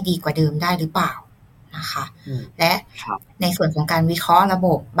ให้ดีกว่าเดิมได้หรือเปล่านะคะและในส่วนของการวิเคราะห์ระบ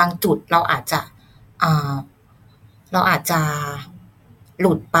บบางจุดเราอาจจะห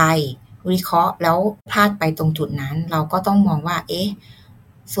ลุดไปวิเคราะห์แล้วพลาดไปตรงจุดนั้นเราก็ต้องมองว่า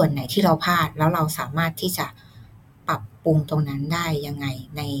ส่วนไหนที่เราพลาดแล้วเราสามารถที่จะปรับปรุงตรงนั้นได้ยังไง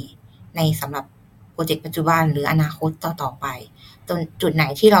ในสำหรับโปรเจกต์ปัจจุบันหรืออนาคตต่อไปจุดไหน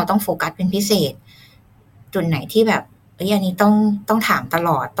ที่เราต้องโฟกัสเป็นพิเศษจุดไหนที่แบบอันนี้ต้องถามตล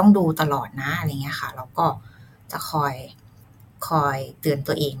อดต้องดูตลอดนะอะไรเงี้ยค่ะแล้วก็จะคอยเตือน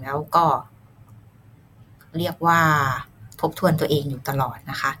ตัวเองแล้วก็เรียกว่าทบทวนตัวเองอยู่ตลอด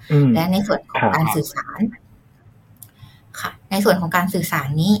นะคะและในส่วนของการสื่อสารค่ะในส่วนของการสื่อสาร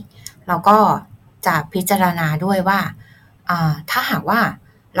นี้เราก็จะพิจารณาด้วยว่าถ้าหากว่า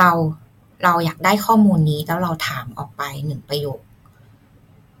เราอยากได้ข้อมูลนี้แล้วเราถามออกไป1ประโยค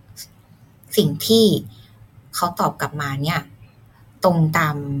สิ่งที่เขาตอบกลับมาเนี่ยตรงตา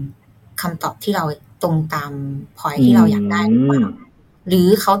มคำตอบที่เราตรงตามพอยที่เราอยากได้หรือเปล่าหรือ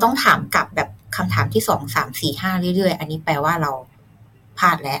เขาต้องถามกลับแบบคำถามที่2 3 4 5เรื่อยๆอันนี้แปลว่าเราพล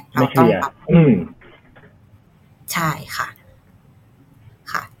าดแล้วเราต้องปรับใช่ค่ะ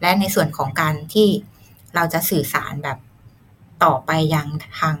และในส่วนของการที่เราจะสื่อสารแบบต่อไปยัง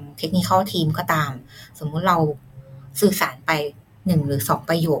ทางเทคนิคอลทีมก็ตามสมมุติเราสื่อสารไป1หรือ2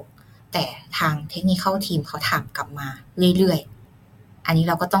ประโยคแต่ทางเทคนิคอลทีมเขาถามกลับมาเรื่อยๆอันนี้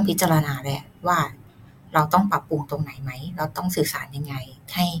เราก็ต้องพิจารณาแหละว่าเราต้องปรับปรุงตรงไหนไหมเราต้องสื่อสารยังไง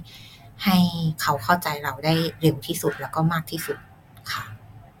ให้เขาเข้าใจเราได้เร็วที่สุดแล้วก็มากที่สุดค่ะ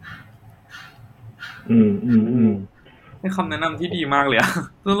เป็นคำแนะนำที่ดีมากเลยอะ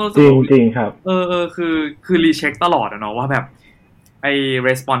จริงครับคือรีเช็คตลอดอะเนาะว่าแบบไอ้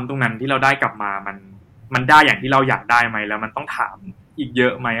รีสปอนส์ตรงนั้นที่เราได้กลับมามันได้อย่างที่เราอยากได้ไหมแล้วมันต้องถามอีกเยอ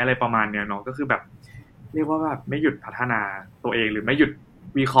ะไหมอะไรประมาณเนี้ยเนาะก็คือแบบเรียกว่าแบบไม่หยุดพัฒนาตัวเองหรือไม่หยุด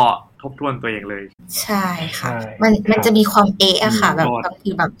วิเคราะห์ทบทวนตัวเองเลยใช่ค่ะมันจะมีความอะค่ะแบบบางที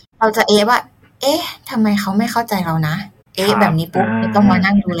แบบเราจะว่าทำไมเขาไม่เข้าใจเรานะแบบนี้ปุ๊บต้องมา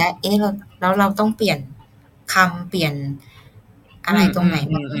นั่งดูแลเราต้องเปลี่ยนคำเปลี่ยนอะไรตรงไหน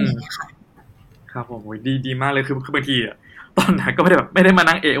บ้างอย่างเงี้ยค่ะครับผมดีมากเลยคือบางทีตอนนั้นก็ไม่ได้มา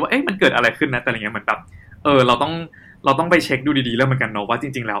นั่งว่ามันเกิดอะไรขึ้นนะแต่อะไรเงี้ยเหมือนแบบเราต้องไปเช็คดูดีๆแล้วเหมือนกันเนาะว่าจ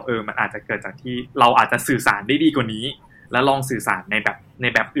ริงๆแล้วมันอาจจะเกิดจากที่เราอาจจะสื่อสารได้ดีกว่านี้แล้วลองสื่อสารใน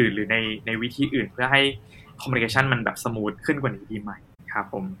แบบอื่นหรือในวิธีอื่นเพื่อให้คอมมิวนิเคชันมันแบบสมูทขึ้นกว่านี้ดีไหมครับ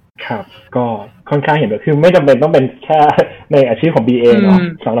ผมครับก็ค่อนข้างเห็นด้วยคือไม่จำเป็นต้องเป็นแค่ในอาชีพของ BA เนาะ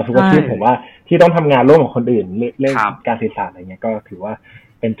สำหรับทุกอาชีพผมว่าที่ต้องทำงานร่วมกับคนอื่นเรื่องการสื่อสารอะไรเงี้ยก็ถือว่า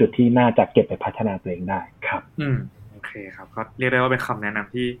เป็นจุดที่น่าจะเก็บไปพัฒนาตัวเองได้ครับโอเคครับก็เรียกได้ว่าเป็นคำแนะน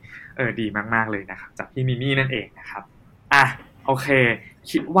ำที่ดีมากๆเลยนะครับจากพี่มิมี่นั่นเองนะครับโอเค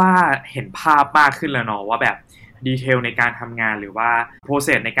คิดว่าเห็นภาพมากขึ้นแล้วเนาะว่าแบบดีเทลในการทำงานหรือว่า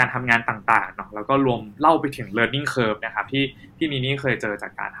process ในการทำงานต่างๆเนาะแล้วก็รวมเล่าไปถึง learning curve นะครับที่พี่มิมี่เคยเจอจา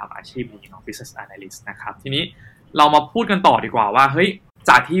กการทำอาชีพนี้เนาะ business analyst นะครับทีนี้เรามาพูดกันต่อดีกว่าว่าเฮ้ย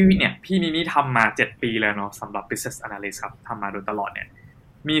จากที่เนี่ยพี่มิมี่ทำมา7 ปีแล้วเนาะสำหรับ business analyst ครับทำมาโดยตลอดเนี่ย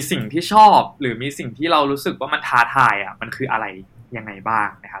มีสิ่งที่ชอบหรือมีสิ่งที่เรารู้สึกว่ามันท้าทายมันคืออะไรยังไงบ้าง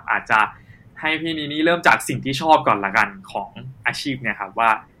นะครับอาจจะให้พี่นีนี่เริ่มจากสิ่งที่ชอบก่อนละกันของอาชีพเนี่ยครับว่า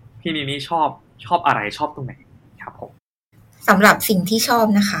พี่นีนี่ชอบอะไรชอบตรงไหนครับผมสำหรับสิ่งที่ชอบ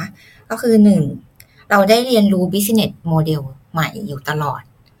นะคะก็คือ1เราได้เรียนรู้ business model ใหม่อยู่ตลอด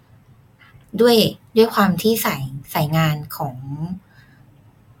ด้วยความที่ใส่งานของ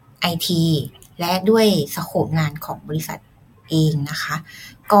IT และด้วยสโคปงานของบริษัทเองนะคะ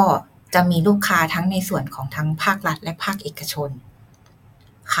ก็จะมีลูกค้าทั้งในส่วนของทั้งภาครัฐและภาคเอกชน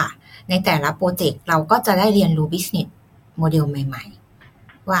ค่ะในแต่ละโปรเจกต์เราก็จะได้เรียนรู้ business model ใหม่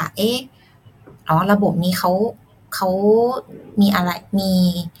ๆว่าระบบนี้เขามีอะไร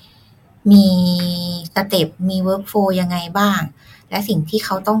มีสเต็ปมี workflow ยังไงบ้างและสิ่งที่เข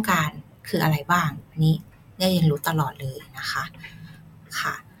าต้องการคืออะไรบ้างอันนี้ได้เรียนรู้ตลอดเลยนะคะ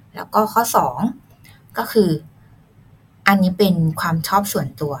ค่ะแล้วก็ข้อ2ก็คืออันนี้เป็นความชอบส่วน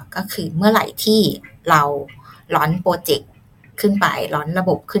ตัวก็คือเมื่อไหร่ที่เราร้อนโปรเจกต์ขึ้นไปร้อนระ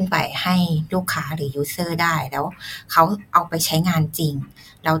บบขึ้นไปให้ลูกค้าหรือยูเซอร์ได้แล้วเขาเอาไปใช้งานจริง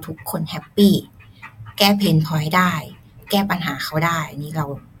เราทุกคนแฮปปี้แก้เพนพอยต์ได้แก้ปัญหาเขาได้นี่เ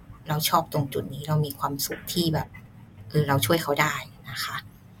ราชอบตรงจุดนี้เรามีความสุขที่แบบเราช่วยเขาได้นะคะ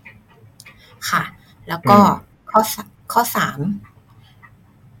ค่ะแล้วก็ข้อ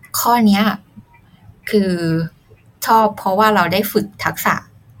3ข้อเนี้ยคือชอบเพราะว่าเราได้ฝึกทักษะ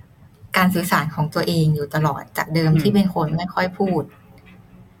การสื่อสารของตัวเองอยู่ตลอดจากเดิมที่เป็นคนไม่ค่อยพูด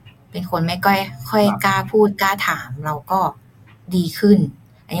เป็นคนไม่ค่อยกล้าพูดกล้าถามเราก็ดีขึ้น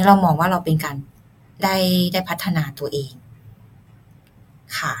อันนี้เรามองว่าเราเป็นการได้พัฒนาตัวเอง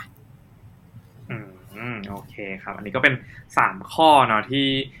ค่ะโอเคครับอันนี้ก็เป็น3ข้อเนาะ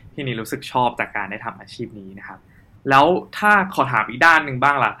ที่นี่รู้สึกชอบจากการได้ทำอาชีพนี้นะครับแล้วถ้าขอถามอีกด้านหนึ่งบ้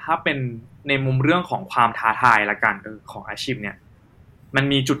างล่ะถ้าเป็นในมุมเรื่องของความท้าทายละกันของอาชีพเนี่ยมัน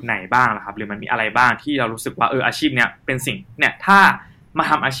มีจุดไหนบ้างล่ะครับหรือมันมีอะไรบ้างที่เรารู้สึกว่าอาชีพเนี้ยเป็นสิ่งเนี่ยถ้ามา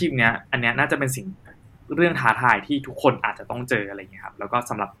ทำอาชีพเนี้ยอันเนี้ยน่าจะเป็นสิ่งเรื่องท้าทายที่ทุกคนอาจจะต้องเจออะไรอย่างเงี้ยครับแล้วก็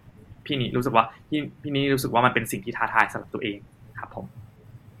สำหรับพี่นี่รู้สึกว่าพี่นี่รู้สึกว่ามันเป็นสิ่งที่ท้าทายสำหรับตัวเองครับผม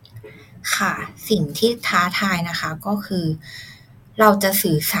ค่ะสิ่งที่ท้าทายนะคะก็คือเราจะ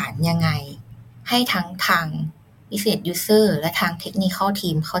สื่อสารยังไงให้ทั้งทาง business user และทาง technical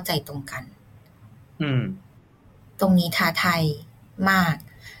team เข้าใจตรงกันตรงนี้ท้าทายมาก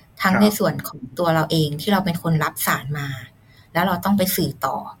ทั้งในส่วนของตัวเราเองที่เราเป็นคนรับสารมาแล้วเราต้องไปสื่อ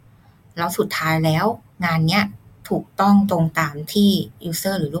ต่อแล้วสุดท้ายแล้วงานเนี้ยถูกต้องตรงตามที่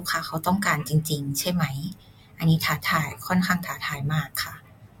user หรือลูกค้าเขาต้องการจริงๆใช่ไหมอันนี้ท้าทายค่อนข้างท้าทายมากค่ะ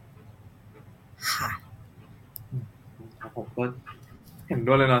ครับผมก็เห็น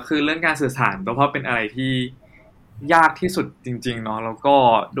ด้วยเลยเนาะคือเรื่องการสื่อสารก็เพราะเป็นอะไรที่ยากที่สุดจริงๆเนาะแล้วก็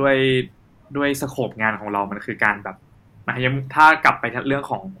ด้วยสโคปงานของเรามันคือการแบบถ้ากลับไปเรื่อง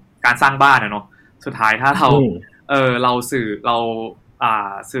ของการสร้างบ้านเนาะสุดท้ายถ้าเรา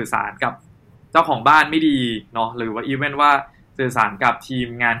สื่อสารกับเจ้าของบ้านไม่ดีเนาะหรือว่าอีเวนต์ว่าสื่อสารกับทีม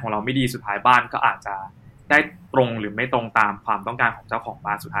งานของเราไม่ดีสุดท้ายบ้านก็อาจจะได้ตรงหรือไม่ตรงตามความต้องการของเจ้าของ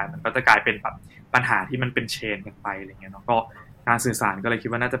บ้านสุดท้ายมันก็จะกลายเป็นแบบปัญหาที่มันเป็นเชนกันไปอะไรเงี้ยเนาะก็ การสื่อสารก็เลยคิด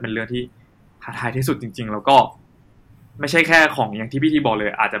ว่าน่าจะเป็นเรื่องที่ท้าทายที่สุดจริงๆแล้วก็ไม่ใช่แค่ของอย่างที่พี่ทีบอกเลย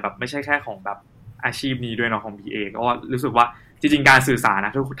อาจจะแบบไม่ใช่แค่ของแบบอาชีพนี้ด้วยเนาะของ BA ก็รู้สึกว่าจริงๆการสื่อสารน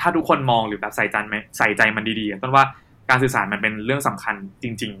ะถ้าทุกคนมองหรือแบบใส่ใจมันดีๆต้นว่าการสื่อสารมันเป็นเรื่องสำคัญจ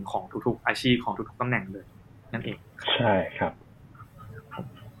ริงๆของทุกๆอาชีพของทุกๆตำแหน่งเลยนั่นเองใช่ครับ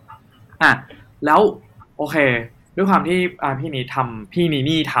แล้วโอเคด้วยความที่พี่นี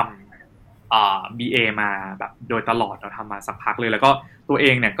นี่ทำBA มาแบบโดยตลอดเราทำมาสักพักเลยแล้วก็ตัวเอ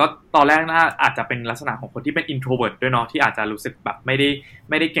งเนี่ยก็ตอนแรกอาจจะเป็นลักษณะของคนที่เป็น introvert ด้วยเนาะที่อาจจะรู้สึกแบบไม่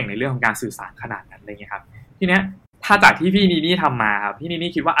ได้เก่งในเรื่องของการสื่อสารขนาดนั้นอะไรเงี้ยครับทีเนี้ยถ้าจากที่พี่นีนี่ทำมาครับพี่นี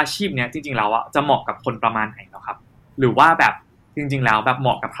นี่คิดว่าอาชีพเนี้ยจริงๆแล้วจะเหมาะกับคนประมาณไหนเนาะครับหรือว่าแบบจริงๆแล้วแบบเหม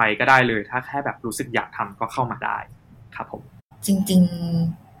าะกับใครก็ได้เลยถ้าแค่แบบรู้สึกอยากทำก็เข้ามาได้ครับผมจริง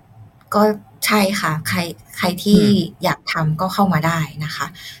ๆก็ใช่ค่ะใครที่อยากทำก็เข้ามาได้นะคะ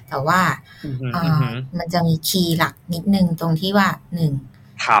แต่ว่ามันจะมีคีย์หลักนิดนึงตรงที่ว่า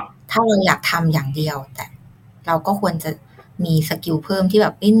ครับถ้าเราอยากทำอย่างเดียวแต่เราก็ควรจะมีสกิลเพิ่มที่แบ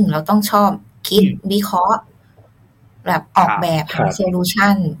บเราต้องชอบคิดวิเคราะห์แบบออกแบบหาโซลูชั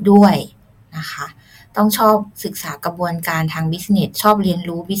นด้วยนะคะต้องชอบศึกษากระบวนการทางบิสเนสชอบเรียน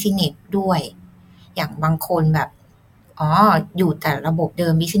รู้บิสเนสด้วยอย่างบางคนแบบอยู่แต่ระบบเดิ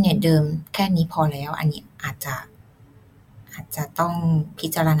มบิสเนสเดิมแค่นี้พอแล้วอันนี้อาจจะต้องพิ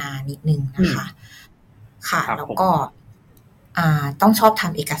จารณานิดนึงนะคะค่ะแล้วก็ต้องชอบท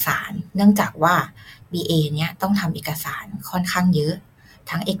ำเอกสารเนื่องจากว่า BA เนี้ยต้องทำเอกสารค่อนข้างเยอะ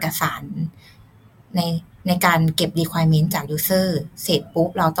ทั้งเอกสารในการเก็บ requirement จาก user เสร็จปุ๊บ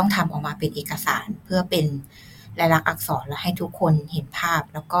เราต้องทำออกมาเป็นเอกสารเพื่อเป็นลายลักษณ์อักษรแล้วให้ทุกคนเห็นภาพ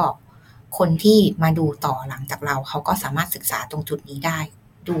แล้วก็คนที่มาดูต่อหลังจากเราเขาก็สามารถศึกษาตรงจุดนี้ได้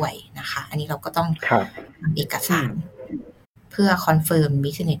ด้วยนะคะอันนี้เราก็ต้องทำเอกสารเพื่อ confirm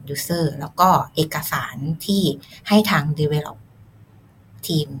business user แล้วก็เอกสารที่ให้ทาง develop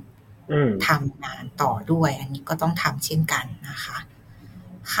ทีมทำงานต่อด้วยอันนี้ก็ต้องทำเช่นกันนะคะ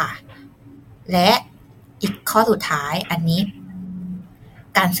ค่ะและอีกข้อสุดท้ายอันนี้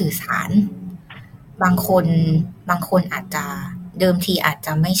การสื่อสารบางคนอาจจะเดิมทีอาจจ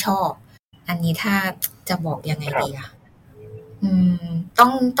ะไม่ชอบอันนี้ถ้าจะบอกยังไงดีอะ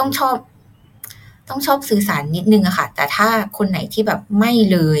ต้องชอบสื่อสารนิดนึงอะค่ะแต่ถ้าคนไหนที่แบบไม่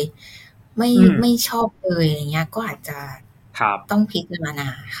เลยไม่ชอบเลยอะไรเงี้ยก็อาจจะต้องพิจารณา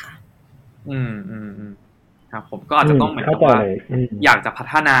ค่ะครับผมก็อาจจะต้องเหมือนกับว่าอยากจะพั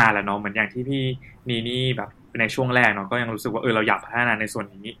ฒนาแหละเนาะเหมือนอย่างที่พี่นี่แบบในช่วงแรกเนาะก็ยังรู้สึกว่าเราอยากพัฒนาในส่วน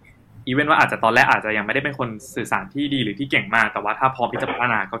นี้อีเวนต์ว่าอาจจะตอนแรกอาจจะยังไม่ได้เป็นคนสื่อสารที่ดีหรือที่เก่งมากแต่ว่าถ้าพร้อมที่จะพัฒ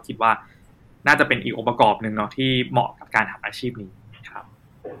นาก็คิดว่าน่าจะเป็นอีกองค์ประกอบนึงเนาะที่เหมาะกับการทำอาชีพนี้ครับ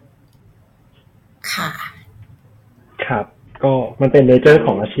ค่ะครับก็มันเป็นเนเจอร์ข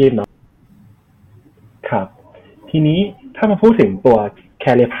องอาชีพเนาะครับทีนี้ถ้ามาพูดถึงตัวแค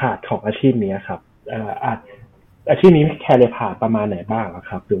เรียร์พาธของอาชีพนี้ครับอาชีพนี้แคเรียร์พาธประมาณไหนบ้าง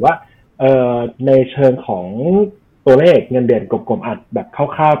ครับหรือว่าในเชิงของตัวเลขเงินเดือนกลมๆอาจแบบค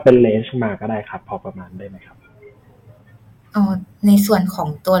ร่าวๆเป็นเรนจ์มาก็ได้ครับพอประมาณได้ไหมครับในส่วนของ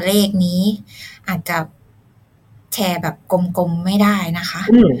ตัวเลขนี้อาจจะแชร์แบบกลมๆไม่ได้นะคะ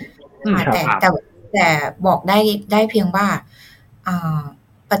แต่บอกได้เพียงว่า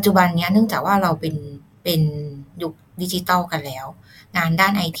ปัจจุบันนี้เนื่องจากว่าเราเป็นยุคดิจิตอลกันแล้วงานด้า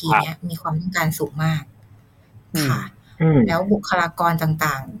น IT เนี้ยมีความต้องการสูงมากค่ะแล้วบุคลากร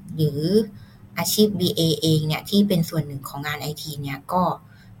ต่างๆหรืออาชีพ BA เองเนี่ยที่เป็นส่วนหนึ่งของงาน IT เนี่ยก็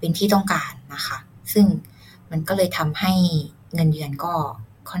เป็นที่ต้องการนะคะซึ่งมันก็เลยทำให้เงินเดือนก็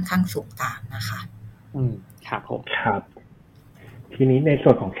ค่อนข้างสูงตามนะคะครับผมครับทีนี้ในส่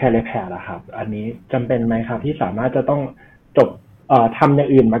วนของ career path ล่ะครับอันนี้จำเป็นไหมครับที่สามารถจะต้องจบทำอย่าง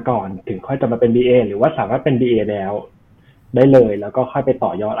อื่นมาก่อนถึงค่อยจะมาเป็น BA หรือว่าสามารถเป็น BA แล้วได้เลยแล้วก็ค่อยไปต่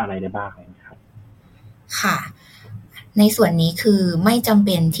อยอดอะไรได้บ้างครับค่ะในส่วนนี้คือไม่จำเ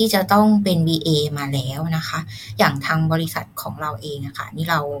ป็นที่จะต้องเป็น BA มาแล้วนะคะอย่างทางบริษัทของเราเองนะคะนี่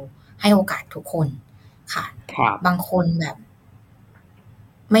เราให้โอกาสทุกคนค่ะบางคนแบบ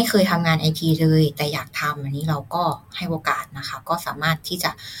ไม่เคยทำงาน IT เลยแต่อยากทำอันนี้เราก็ให้โอกาสนะคะก็สามารถที่จ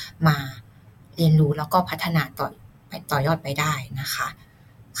ะมาเรียนรู้แล้วก็พัฒนาต่อยอดไปได้นะคะ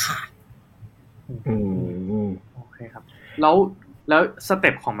ค่ะโอเคครับแล้วสเต็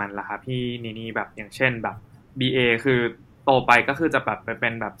ปของมันล่ะครับพี่นี่แบบอย่างเช่นแบบ BA คือโตไปก็คือจะแบบไปเป็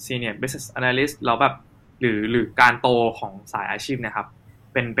นแบบ Senior Business Analyst แล้วแบบหรือการโตของสายอาชีพนะครับ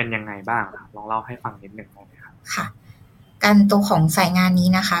เป็นยังไงบ้างครับลองเล่าให้ฟังนิดนึงได้ไหมครับค่ะการโตของสายงานนี้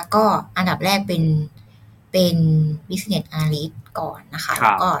นะคะก็อันดับแรกเป็น Business Analyst ก่อนนะคะแ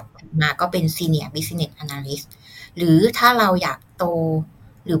ล้วก็มาก็เป็น Senior Business Analyst หรือถ้าเราอยากโต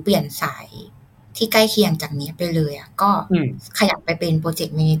หรือเปลี่ยนสาย ที่ใกล้เคียงจากนี้ไปเลยอ่ะก็ขยับไปเป็นโปรเจก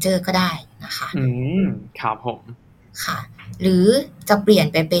ต์แมเนเจอร์ก็ได้นะคะครับผมค่ะหรือจะเปลี่ยน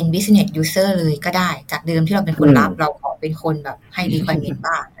ไปเป็น business user เลยก็ได้จากเดิมที่เราเป็นคนรับเราขอเป็นคนแบบให้ requirement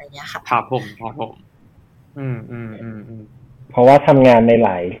บ้างอะไรเงี้ยค่ะครับผมเพราะว่าทำงานในหล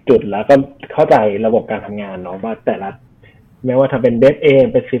ายจุดแล้วก็เข้าใจระบบการทำงานเนาะว่าแต่ละแม้ว่าทำเป็นเดฟเอง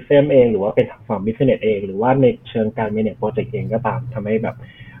เป็นซิสเต็มเองหรือว่าเป็นฝั่งบิสเนสเองหรือว่าในเชิงการ manage โปรเจกต์เองก็ตามทำให้แบบ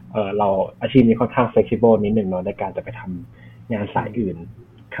เราอาชีพนี้ค่อนข้าง flexible นิดหนึ่งเนาะในการจะไปทำงานสายอื่น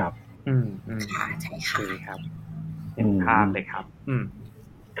ครับค่ะใช่ค่ะครับเห็นภาพเลยครับ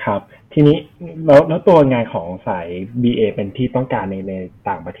ครับทีนี้แล้วตัวงานของสาย BA เป็นที่ต้องการใน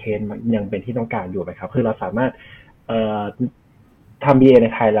ต่างประเทศยังเป็นที่ต้องการอยู่ไหมครับคือเราสามารถทำ BA ใน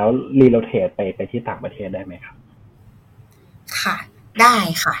ไทยแล้วรีโลเทตไปที่ต่างประเทศได้ไหมครับค่ะได้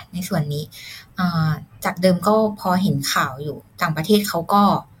ค่ะในส่วนนี้จากเดิมก็พอเห็นข่าวอยู่ต่างประเทศเขาก็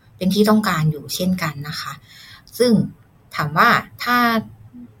เป็นที่ต้องการอยู่เช่นกันนะคะซึ่งถามว่าถ้า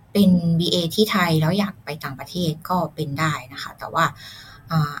เป็น BA ที่ไทยแล้วอยากไปต่างประเทศก็เป็นได้นะคะแต่ว่า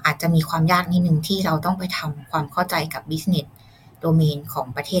อาจจะมีความยากนิดนึงที่เราต้องไปทำความเข้าใจกับ business domain ของ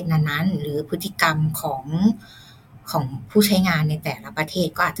ประเทศนั้นๆหรือพฤติกรรมของผู้ใช้งานในแต่ละประเทศ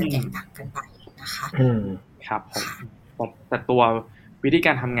ก็อาจจะแตกต่างกันไปนะคะครับแต่ตัววิธีก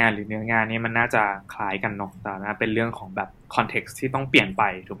ารทำงานหรือเนื้องานนี้มันน่าจะคล้ายกันเนาะแต่นะเป็นเรื่องของแบบคอนเท็กซ์ที่ต้องเปลี่ยนไป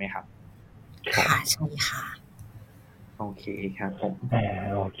ถูกไหมครับค่ะใช่ค่ะโอเคครับผม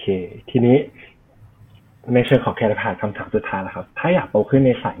โอเคทีนี้ในเชิงของแคริเอร์คำถามสุดท้ายนะครับถ้าอยากโตขึ้นใน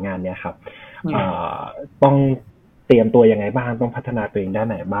สายงานเนี้ยครับต้องเตรียมตัวยังไงบ้างต้องพัฒนาตัวเองด้าน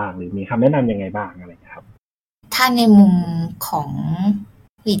ไหนบ้างหรือมีคำแนะนำยังไงบ้างอะไรครับถ้าในมุมของ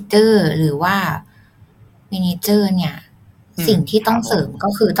ลีดเดอร์หรือว่าแมเนเจอร์เนี่ยสิ่งที่ต้องเสริมก็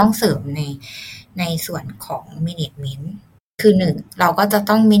คือต้องเสริมในส่วนของ management คือ1เราก็จะ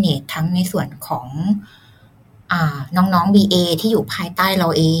ต้อง manage ทั้งในส่วนของน้องๆ BA ที่อยู่ภายใต้เรา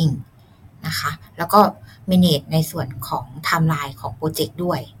เองนะคะแล้วก็ manage ในส่วนของ timeline ของโปรเจกต์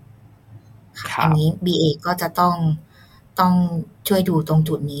ด้วยอันนี้ BA ก็จะต้องช่วยดูตรง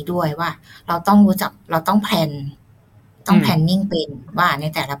จุดนี้ด้วยว่าเราต้องรู้จักเราต้องแพลนplanning เป็นว่าใน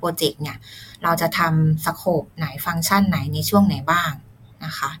แต่ละโปรเจกต์เนี่ยเราจะทำสโคปไหนฟังก์ชันไหนในช่วงไหนบ้างน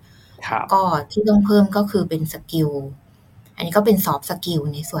ะคะก็ที่ต้องเพิ่มก็คือเป็นสกิลอันนี้ก็เป็นซอฟต์สกิล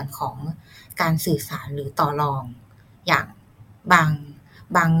ในส่วนของการสื่อสารหรือต่อรองอย่าง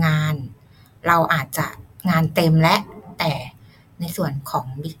บางงานเราอาจจะงานเต็มและแต่ในส่วนข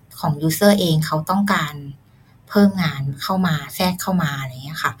องยูเซอร์เองเขาต้องการเพิ่มงานเข้ามาแทรกเข้ามาอะไรอย่างเ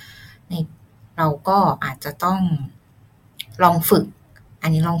งี้ยค่ะเราก็อาจจะต้องลองฝึกอัน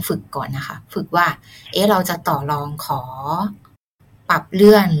นี้ลองฝึกก่อนนะคะฝึกว่าเราจะต่อรองขอปรับเ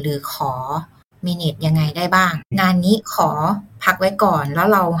ลื่อนหรือขอมินิทยังไงได้บ้างงานนี้ขอพักไว้ก่อนแล้ว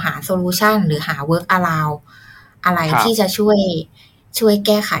เราหาโซลูชันหรือหาเวิร์กอะลาวอะไรที่จะช่วยแ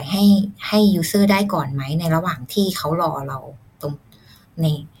ก้ไขให้ยูเซอร์ได้ก่อนไหมในระหว่างที่เขารอเราตรงใน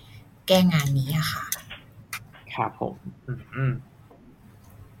แก้งานนี้ค่ะครับผม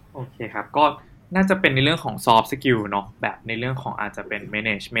โอเคครับก็น่าจะเป็นในเรื่องของ soft skill เนาะแบบในเรื่องของอาจจะเป็น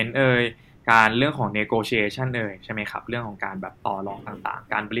management การเรื่องของ negotiation ใช่ไหมครับเรื่องของการแบบต่อรองต่าง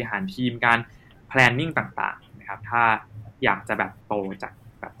ๆการบริหารทีมการ planning ต่างๆนะครับถ้าอยากจะแบบโตจาก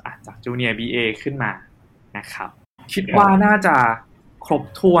แบบจาก junior BA ขึ้นมานะครับคิดว่าน่าจะครบ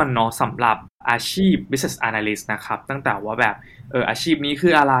ถ้วนเนาะสำหรับอาชีพ business analyst นะครับตั้งแต่ว่าแบบอาชีพนี้คื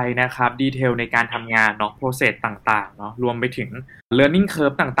ออะไรนะครับดีเทลในการทำงานเนาะ process ต่างๆเนาะรวมไปถึง learning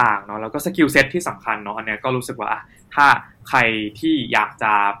curve ต่างๆเนาะแล้วก็ skill set ที่สำคัญเนาะอันนี้ก็รู้สึกว่าถ้าใครที่อยากจ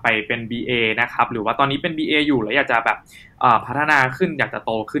ะไปเป็น BA นะครับหรือว่าตอนนี้เป็น BA อยู่แล้วอยากจะแบบพัฒนาขึ้นอยากจะโ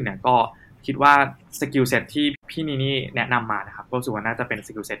ตขึ้นเนี่ยก็คิดว่า skill set ที่พี่นี่แนะนำมานะครับก็รู้สึกว่าน่าจะเป็น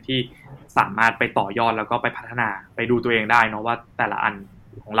skill set ที่สามารถไปต่อยอดแล้วก็ไปพัฒนาไปดูตัวเองได้เนาะว่าแต่ละอัน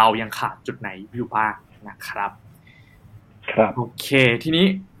ของเรายังขาดจุดไหนอยู่บ้างนะครับโอเคทีนี้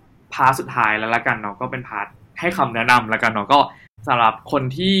พาร์ทสุดท้ายแล้วละกันเนาะก็เป็นพาร์ทให้คำแนะนำแล้วกันเนาะก็สำหรับคน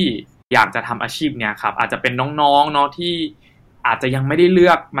ที่อยากจะทำอาชีพเนี่ยครับอาจจะเป็นน้องๆเนาะที่อาจจะยังไม่ได้เลื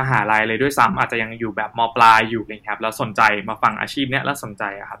อกมหาลัยเลยด้วยซ้ำอาจจะยังอยู่แบบม.ปลายอยู่เลยครับแล้วสนใจมาฟังอาชีพเนี้ยแล้วสนใจ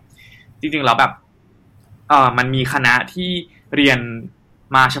ครับจริงๆแล้วแบบมันมีคณะที่เรียน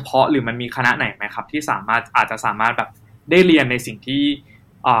มาเฉพาะหรือมันมีคณะไหนไหมครับที่อาจจะสามารถแบบได้เรียนในสิ่งที่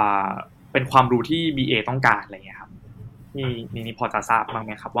เป็นความรู้ที่ BA ต้องการอะไรเงี้ยครับนี่พอจะทราบบ้างไห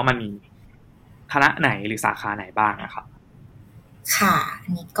มครับว่ามันมีคณะไหนหรือสาขาไหนบ้างนะครับค่ะอั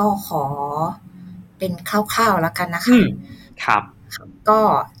นนี้ก็ขอเป็นคร่าวๆแล้วกันนะคะครับก็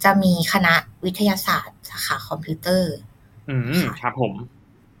จะมีคณะวิทยาศาสตร์สาขาคอมพิวเตอร์ครับผม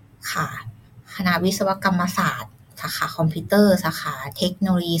ค่ะคณะวิศวกรรมศาสตร์ สาขาคอมพิวเตอร์สาขาเทคโน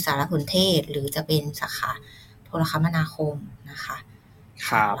โลยีสารสนเทศหรือจะเป็นสาขาโทรคมนาคมนะคะ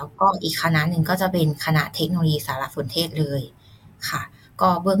แล้วก็อีกคณะหนึ่งก็จะเป็นคณะเทคโนโลยีสารสนเทศเลยค่ะก็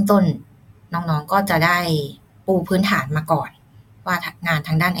เบื้องต้นน้องๆก็จะได้ปูพื้นฐานมาก่อนว่างานท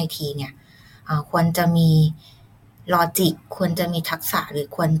างด้าน IT เนี่ยควรจะมีลอจิกควรจะมีทักษะหรือ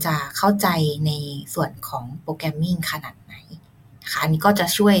ควรจะเข้าใจในส่วนของโปรแกรมมิ่งขนาดไหนนะคะอันนี้ก็จะ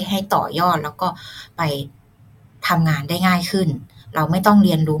ช่วยให้ต่อยอดแล้วก็ไปทำงานได้ง่ายขึ้นเราไม่ต้องเ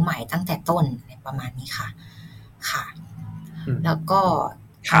รียนรู้ใหม่ตั้งแต่ต้นประมาณนี้ค่ะแล้วก็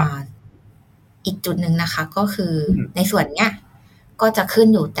อีกจุดหนึ่งนะคะก็คือในส่วนเนี้ยก็จะขึ้น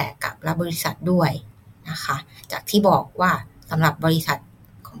อยู่แต่กับรับบริษัทด้วยนะคะจากที่บอกว่าสำหรับบริษัท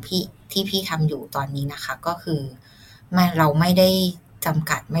ของพี่ที่พี่ทำอยู่ตอนนี้นะคะก็คือเราไม่ได้จำ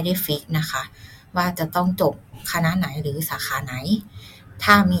กัดไม่ได้ฟิกนะคะว่าจะต้องจบคณะไหนหรือสาขาไหน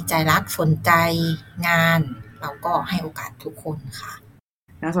ถ้ามีใจรักสนใจงานเราก็ให้โอกาสทุกคนค่ะ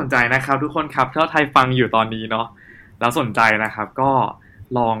น่าสนใจนะครับทุกคนครับถ้าใครฟังอยู่ตอนนี้เนาะแล้วสนใจนะครับก็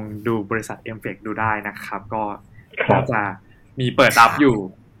ลองดูบริษัท MFEC ดูได้นะครับก็น่าจะมีเปิดรับอยู่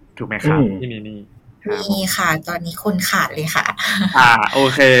ถูกไหมครับที่นี่มีค่ะตอนนี้คนขาดเลยค่ะโอ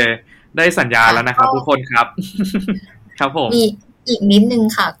เคได้สัญญาแล้วนะครับทุกคนครับครับผมมีอีกนิดนึง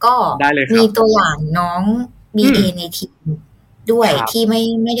ค่ะก็มีตัวอย่างน้อง BA ในทีมด้วยที่ไ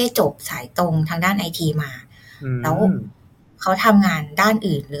ม่ได้จบสายตรงทางด้าน IT มาแล้วเขาทำงานด้าน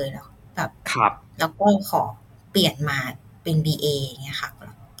อื่นเลยแล้วแบบแล้วก็ขอเปลี่ยนมาเป็น BA อย่างเงี้ยค่ะ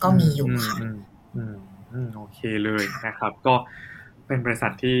ก็มีอยู่ค่ะโอเคเลยนะครับก็เป็นบริษั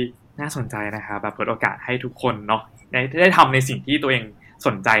ทที่น่าสนใจนะครับแบบเปิดโอกาสให้ทุกคนเนาะได้ทำในสิ่งที่ตัวเองส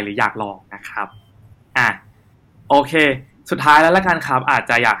นใจหรืออยากลองนะครับโอเคสุดท้ายแล้วละกันครับอาจ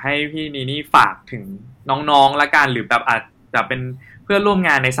จะอยากให้พี่นีนี่ฝากถึงน้องๆละกันหรือแบบอาจจะเป็นเพื่อนร่วมง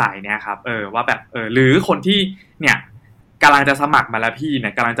านในสายเนี้ยครับว่าแบบหรือคนที่เนี่ยกำลังจะสมัครมาแล้วพี่เนี่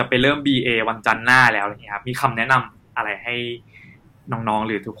ยกำลังจะไปเริ่ม BA วันจันทร์หน้าแล้วอะไรเงี้ยครับมีคำแนะนำอะไรให้น้องๆห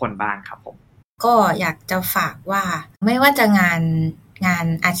รือทุกคนบ้างครับผมก็อยากจะฝากว่าไม่ว่าจะงาน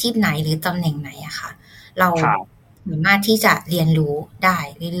อาชีพไหนหรือตำแหน่งไหนอะค่ะเราสามารถที่จะเรียนรู้ได้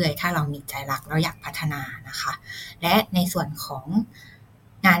เรื่อยๆถ้าเรามีใจรักเราอยากพัฒนานะคะและในส่วนของ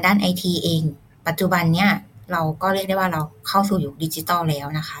งานด้าน IT เองปัจจุบันเนี้ยเราก็เรียกได้ว่าเราเข้าสู่ยุคดิจิทัลแล้ว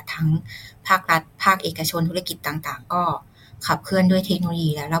นะคะทั้งภาครัฐภาคเอกชนธุรกิจต่างๆก็ขับเคลื่อนด้วยเทคโนโลยี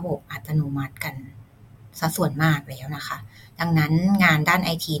และระบบอัตโนมัติกันสัดส่วนมากแล้วนะคะดังนั้นงานด้าน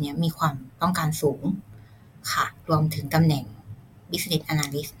IT เนี่ยมีความต้องการสูงค่ะรวมถึงตำแหน่ง Business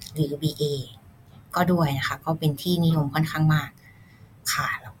Analyst หรือ BA ก็ด้วยนะคะก็เป็นที่นิยมค่อนข้างมากค่ะ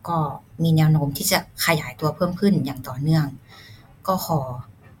แล้วก็มีแนวโน้มที่จะขยายตัวเพิ่มขึ้นอย่างต่อเนื่องก็ขอ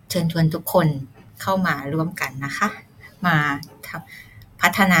เชิญชวนทุกคนเข้ามาร่วมกันนะคะมาพั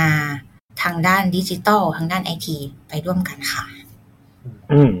ฒนาทางด้านดิจิทัลทางด้าน IT ไปร่วมกันค่ะ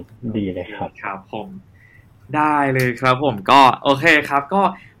ดีเลยครับครับผมได้เลยครับผมก็โอเคครับก็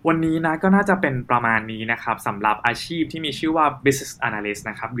วันนี้นะก็น่าจะเป็นประมาณนี้นะครับสำหรับอาชีพที่มีชื่อว่า Business Analyst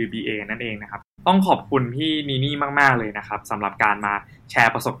นะครับหรือ BA นั่นเองนะครับต้องขอบคุณพี่นีนี่มากๆเลยนะครับสำหรับการมาแช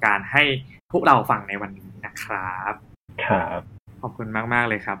ร์ประสบการณ์ให้พวกเราฟังในวันนี้นะครับครับขอบคุณมากๆ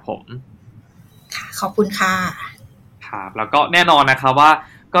เลยครับผมค่ะขอบคุณค่ะครับแล้วก็แน่นอนนะครับว่า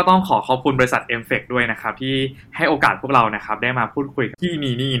ก็ต้องขอบคุณบริษัท MFEC ด้วยนะครับที่ให้โอกาสพวกเรานะครับได้มาพูดคุยกับพี่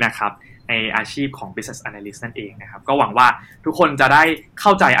นีนี่นะครับในอาชีพของ Business Analyst นั่นเองนะครับก็หวังว่าทุกคนจะได้เข้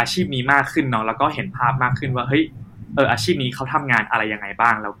าใจอาชีพนี้มากขึ้นเนาะแล้วก็เห็นภาพมากขึ้นว่าเฮ้ยอาชีพนี้เขาทำงานอะไรยังไงบ้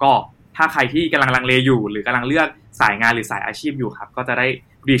างแล้วก็ถ้าใครที่กำลังลังเลอยู่หรือกำลังเลือกสายงานหรือสายอาชีพอยู่ครับก็จะได้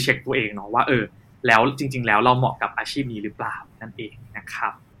รีเช็คตัวเองเนาะว่าแล้วจริงๆแล้วเราเหมาะกับอาชีพนี้หรือเปล่านั่นเองนะครั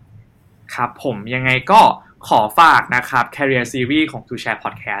บครับผมยังไงก็ขอฝากนะครับ Career Series ของ To Share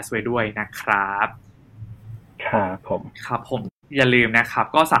Podcast ไว้ด้วยนะครับครับผมอย่าลืมนะครับ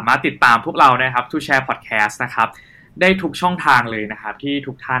ก็สามารถติดตามพวกเรานะครับ To Share Podcast นะครับได้ทุกช่องทางเลยนะครับที่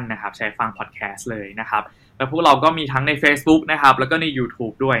ทุกท่านนะครับใช้ฟัง podcast เลยนะครับแล้วพวกเราก็มีทั้งใน Facebook นะครับแล้วก็ใน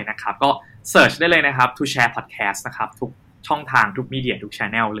YouTube ด้วยนะครับก็เสิร์ชได้เลยนะครับ To Share Podcast นะครับทุกช่องทางทุกมีเดียทุก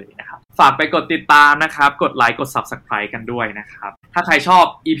channel เลยนะครับฝากไปกดติดตามนะครับกดไลค์กด Subscribe กันด้วยนะครับถ้าใครชอบ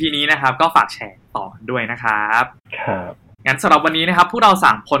EP นี้นะครับก็ฝากแชร์ต่อด้วยนะครับครับงั้นสำหรับวันนี้นะครับพวกเรา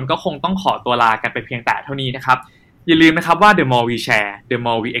3คนก็คงต้องขอตัวลากันไปเพียงแต่เท่านี้นะครับอย่าลืมนะครับว่า The more we share the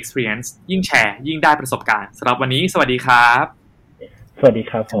more we experience ยิ่งแชร์ยิ่งได้ประสบการณ์สำหรับวันนี้สวัสดีครับสวัสดี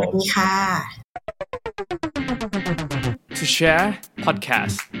ครับสวัสดีค่ะ To share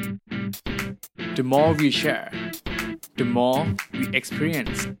podcast the more we share the more we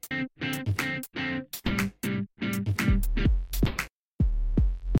experience